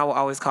 and I will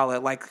always call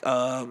it like,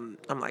 I'm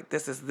like,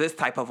 this is this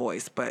type of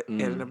voice, but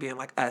it ended up being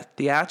like a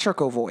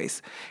theatrical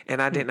voice,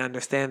 and I didn't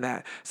understand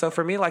that. So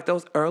for me, like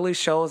those early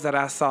shows that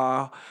I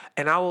saw,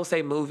 and I will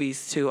say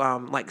movies too,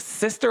 like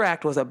Sister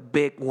Act was a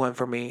big one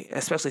for me,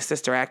 especially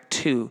Sister Act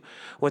 2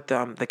 with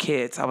the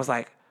kids. I was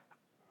like,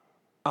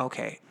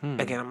 okay.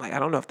 Again, I'm like, I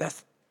don't know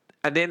if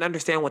I didn't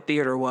understand what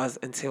theater was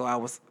until I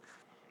was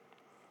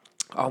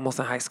almost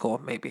in high school,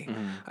 maybe.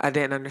 I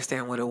didn't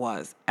understand what it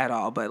was at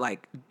all. But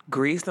like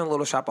Grease and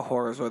Little Shop of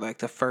Horrors were like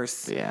the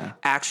first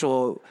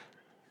actual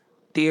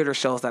theater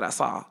shows that I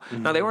saw.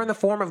 Now they were in the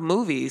form of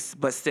movies,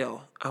 but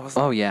still, I was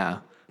like, Oh yeah.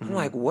 I'm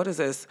like, what is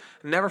this?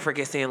 Never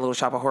forget seeing Little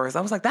Shop of Horrors.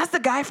 I was like, that's the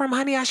guy from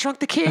Honey, I Shrunk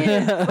the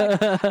Kids.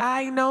 Like,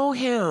 I know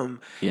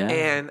him. Yeah.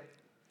 And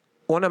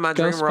one of my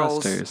dream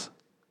roles Ghostbusters.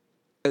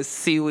 is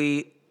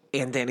Seaweed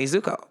and Danny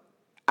Zuko.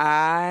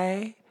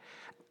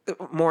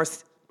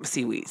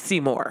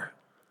 Seymour.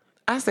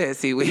 I said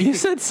Seaweed. You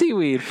said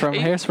seaweed from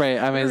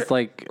Hairspray. I mean, it's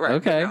like, Right,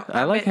 okay, no,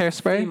 I like meant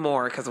Hairspray.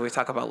 Seymour because we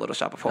talk about Little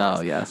Shop of Horrors.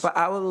 Oh, yes. But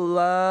I would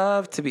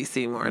love to be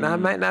Seymour. And I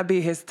might not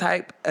be his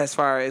type as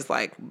far as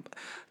like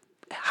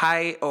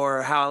height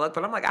or how I look,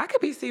 but I'm like, I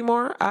could be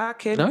Seymour. I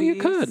could No, be you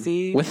could.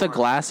 Seymour. With the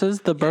glasses,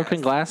 the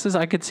broken glasses,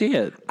 I could see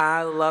it.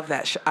 I love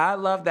that show. I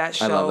love that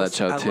show. I love that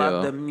show, I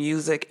love too. the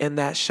music in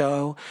that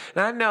show.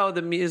 And I know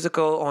the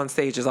musical on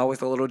stage is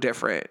always a little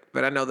different,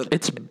 but I know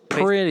It's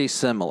pretty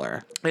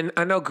similar. and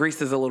I know Grease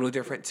is a little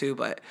different too,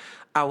 but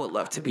I would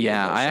love to be.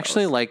 Yeah, in those I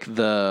actually shows. like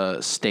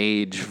the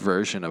stage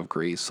version of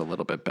Grease a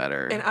little bit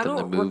better And I than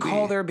the don't movie.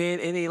 recall there being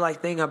any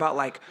like thing about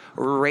like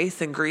race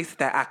and Grease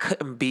that I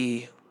couldn't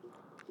be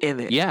in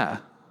it. Yeah,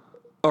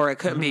 Or it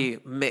couldn't be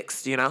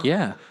mixed, you know?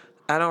 yeah.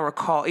 I don't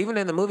recall. Even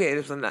in the movie, it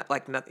was not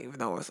like nothing, even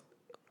though I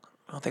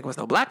don't think there was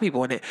no Black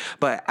people in it,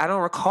 but I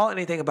don't recall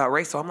anything about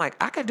race. So I'm like,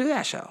 I could do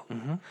that show.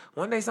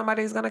 One day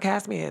somebody's going to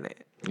cast me in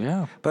it.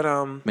 Yeah. But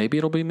Maybe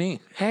it'll be me.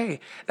 hey,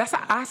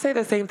 I say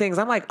the same things.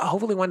 I'm like,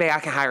 hopefully one day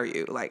I can hire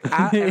you. Like,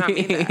 and I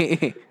mean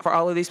that for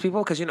all of these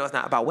people, because it's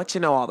not about what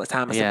you know all the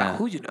time. It's about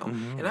who you know.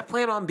 And I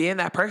plan on being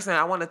that person.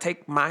 I want to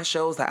take my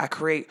shows that I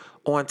create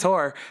on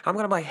tour. I'm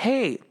gonna be like,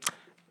 hey,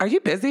 are you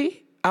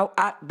busy?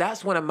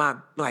 That's one of my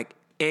like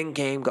end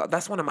game goals.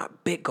 That's one of my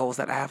big goals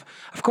that I have.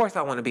 Of course,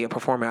 I want to be a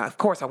performer. Of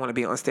course, I want to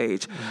be on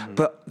stage.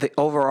 But the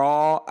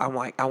overall, I'm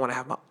like, I want to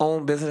have my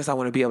own business. I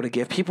want to be able to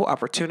give people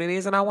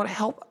opportunities, and I want to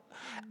help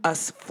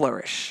us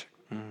flourish.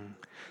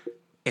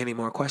 Any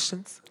more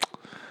questions?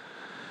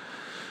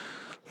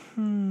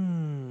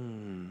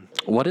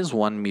 What is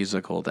one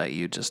musical that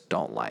you just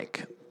don't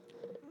like?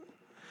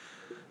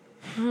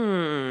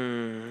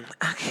 I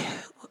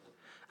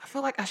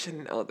feel like I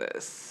should know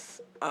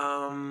this.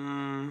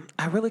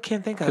 I really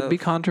can't think Could of. be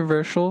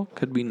controversial.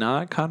 Could be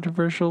not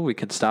controversial. We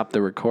could stop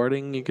the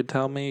recording. You could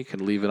tell me. You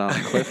could leave it on a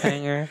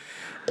cliffhanger.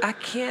 I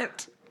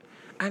can't.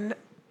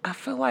 I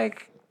feel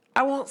like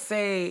I won't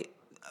say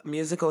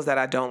musicals that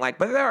I don't like,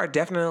 but there are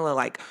definitely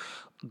like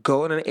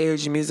golden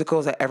age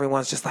musicals that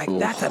everyone's just like,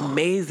 that's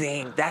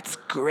amazing, that's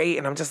great,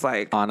 and I'm just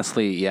like,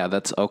 Honestly, yeah,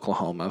 that's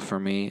Oklahoma for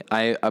me.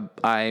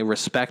 I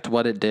respect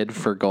what it did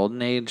for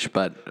Golden Age,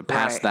 but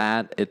past Right.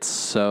 that, it's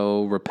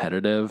so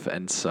repetitive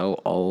and so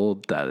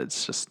old that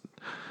it's just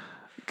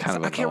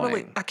kind of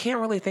annoying. I can't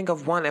really think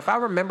of one. If I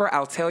remember,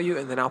 I'll tell you,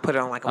 and then I'll put it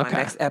on like on my Okay.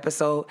 next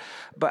episode.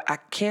 But I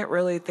can't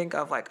really think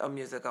of like a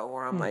musical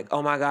where I'm like,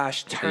 oh my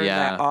gosh, turn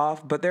Yeah. that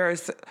off. But there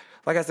is,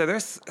 like I said,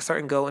 there's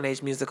certain golden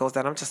age musicals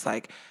that I'm just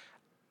like,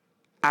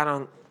 I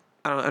don't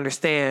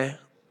understand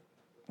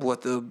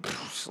what the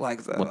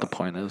What the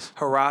point is.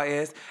 hurrah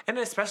is, and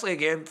especially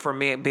again for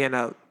me being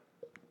a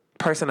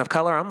person of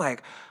color, I'm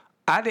like,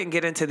 I didn't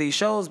get into these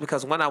shows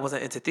because when I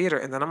wasn't into theater,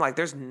 and then I'm like,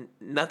 there's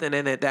nothing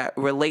in it that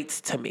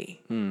relates to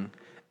me,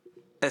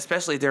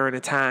 especially during a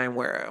time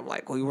where I'm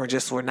like,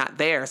 we're not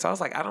there. So I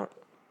was like, I don't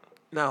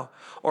know,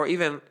 or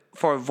even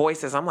for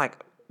voices, I'm like,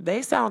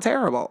 they sound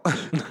terrible.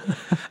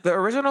 The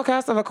original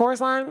cast of A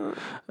Chorus Line,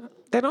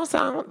 they don't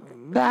sound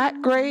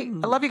that great.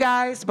 I love you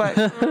guys, but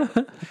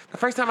the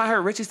first time I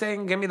heard Richie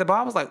saying "Give me the ball,"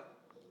 I was like,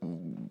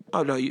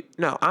 "Oh no, I'm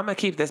gonna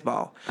keep this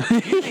ball. You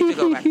need to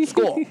go back to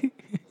school."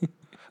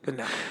 But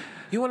no,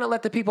 you want to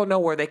let the people know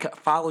where they can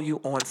follow you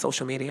on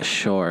social media.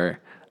 Sure.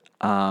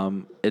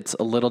 It's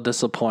a little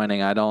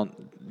disappointing. I don't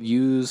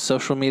use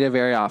social media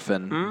very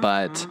often,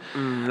 but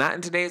Not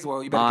in today's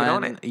world. You better get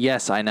on it.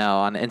 yes, I know.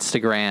 On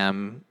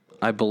Instagram,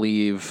 I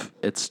believe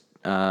it's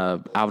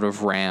out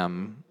of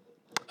Ram,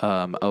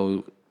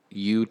 OUTOFRAM.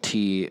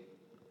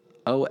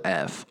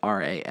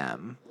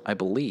 I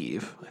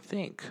believe. I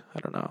think. I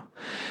don't know.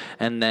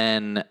 And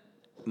then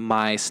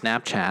my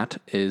Snapchat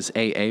is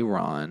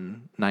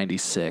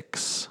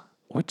AARon96,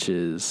 which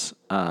is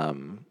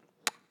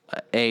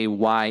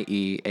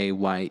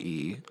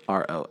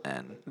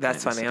AYEAYERON.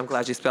 That's funny. I'm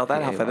glad you spelled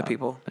that out for the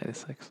people.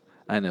 96.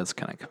 I know it's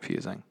kind of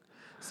confusing.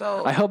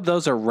 So, I hope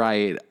those are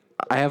right.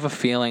 I have a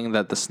feeling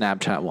that the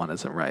Snapchat one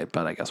isn't right,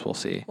 but I guess we'll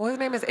see. well, his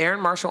name is Aaron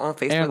Marshall on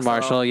Facebook. Aaron so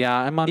Marshall, yeah,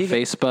 I'm on you can-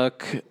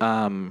 Facebook.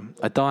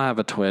 I don't have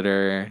a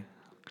Twitter.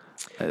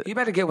 you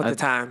better get with the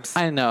times.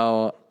 I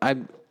know.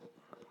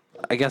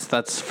 I guess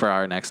that's for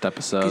our next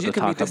episode Because to you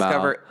can be talk about.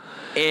 discovered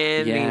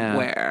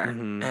anywhere.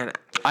 And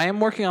I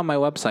am working on my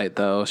website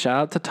though. Shout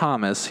out to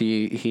Thomas.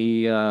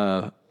 He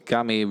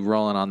got me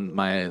rolling on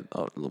my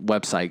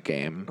website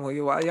game. well,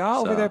 while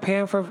y'all over So- there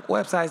paying for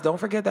websites, don't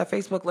forget that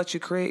Facebook lets you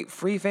create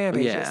free fan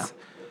pages. Yeah.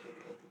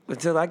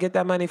 Until I get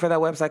that money for that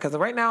website. Because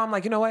right now, I'm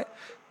like, you know what?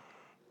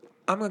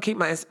 I'm going to keep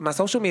my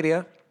social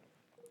media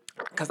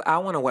because I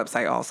want a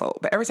website also.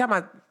 But every time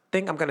I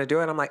think I'm going to do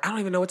it, I'm like, I don't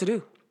even know what to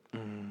do.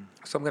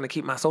 So I'm going to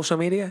keep my social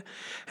media.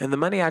 And the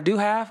money I do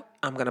have,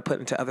 I'm going to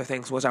put into other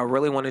things, which I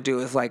really want to do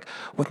is like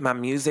with my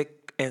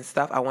music and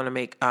stuff, I want to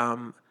make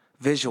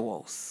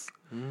visuals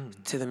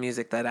to the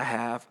music that I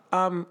have.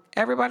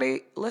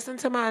 Everybody listen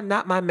to my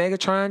Not My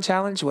Megatron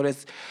challenge,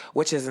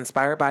 which is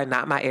inspired by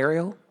Not My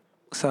Ariel.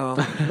 So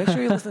make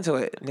sure you listen to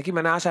it. Nicki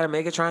Minaj had a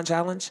Megatron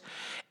challenge,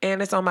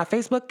 and it's on my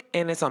Facebook,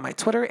 and it's on my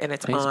Twitter, and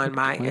it's on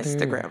my Twitter,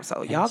 Instagram.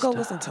 So y'all go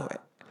listen to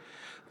it.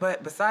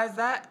 But besides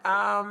that,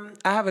 I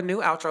have a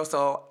new outro.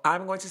 So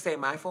I'm going to say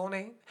my full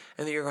name,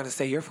 and then you're going to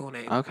say your full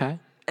name. Okay.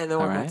 And then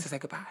we're All going right. to say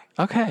goodbye.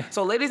 Okay.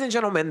 So ladies and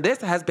gentlemen,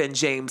 this has been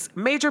James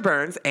Major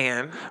Burns,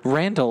 and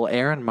Randall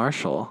Aaron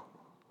Marshall.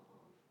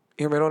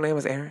 your middle name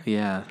is Aaron.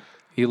 Yeah.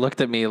 You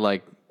looked at me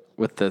like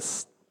with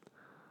this.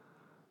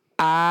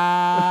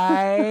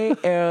 I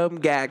am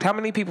gagged. How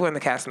many people in the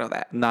cast know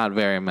that? Not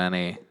very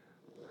many.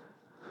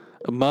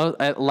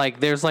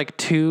 There's like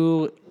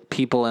two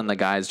people in the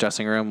guys'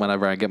 dressing room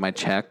whenever I get my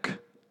check,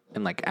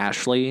 and like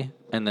Ashley,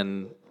 and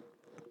then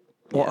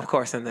Well, of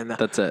course, and then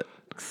that's it.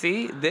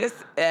 see this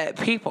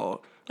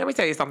people. Let me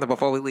tell you something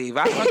before we leave.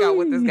 I hung out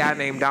with this guy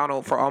named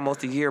Donald for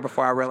almost a year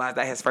before I realized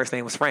that his first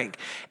name was Frank.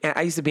 And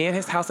I used to be in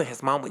his house and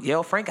his mom would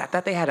yell Frank. I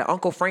thought they had an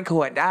Uncle Frank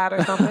who had died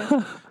or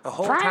something. The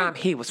whole time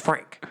he was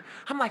Frank.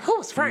 I'm like,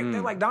 who's Frank?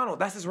 They're like, Donald,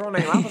 that's his real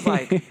name. I was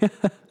like,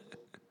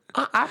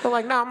 I feel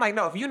like, no. I'm like,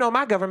 no, if you know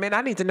my government,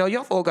 I need to know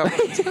your full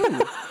government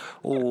too.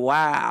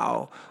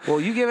 Wow.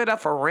 Well, you give it up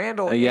for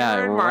Randall Yeah,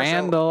 Aaron Marshall.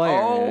 Randall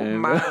Oh, Aaron.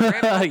 my.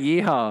 Randall.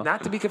 Yeehaw.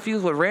 Not to be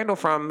confused with Randall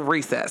from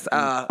Recess.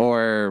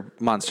 Or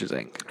Monsters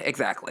Inc.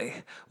 Exactly.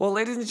 Well,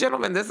 ladies and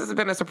gentlemen, this has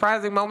been a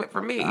surprising moment for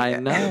me. I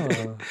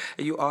know.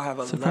 You all have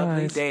a lovely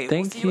Surprise. day.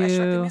 Thank we'll see you at Shrek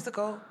the you.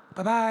 Musical.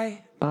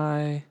 Bye-bye.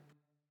 Bye.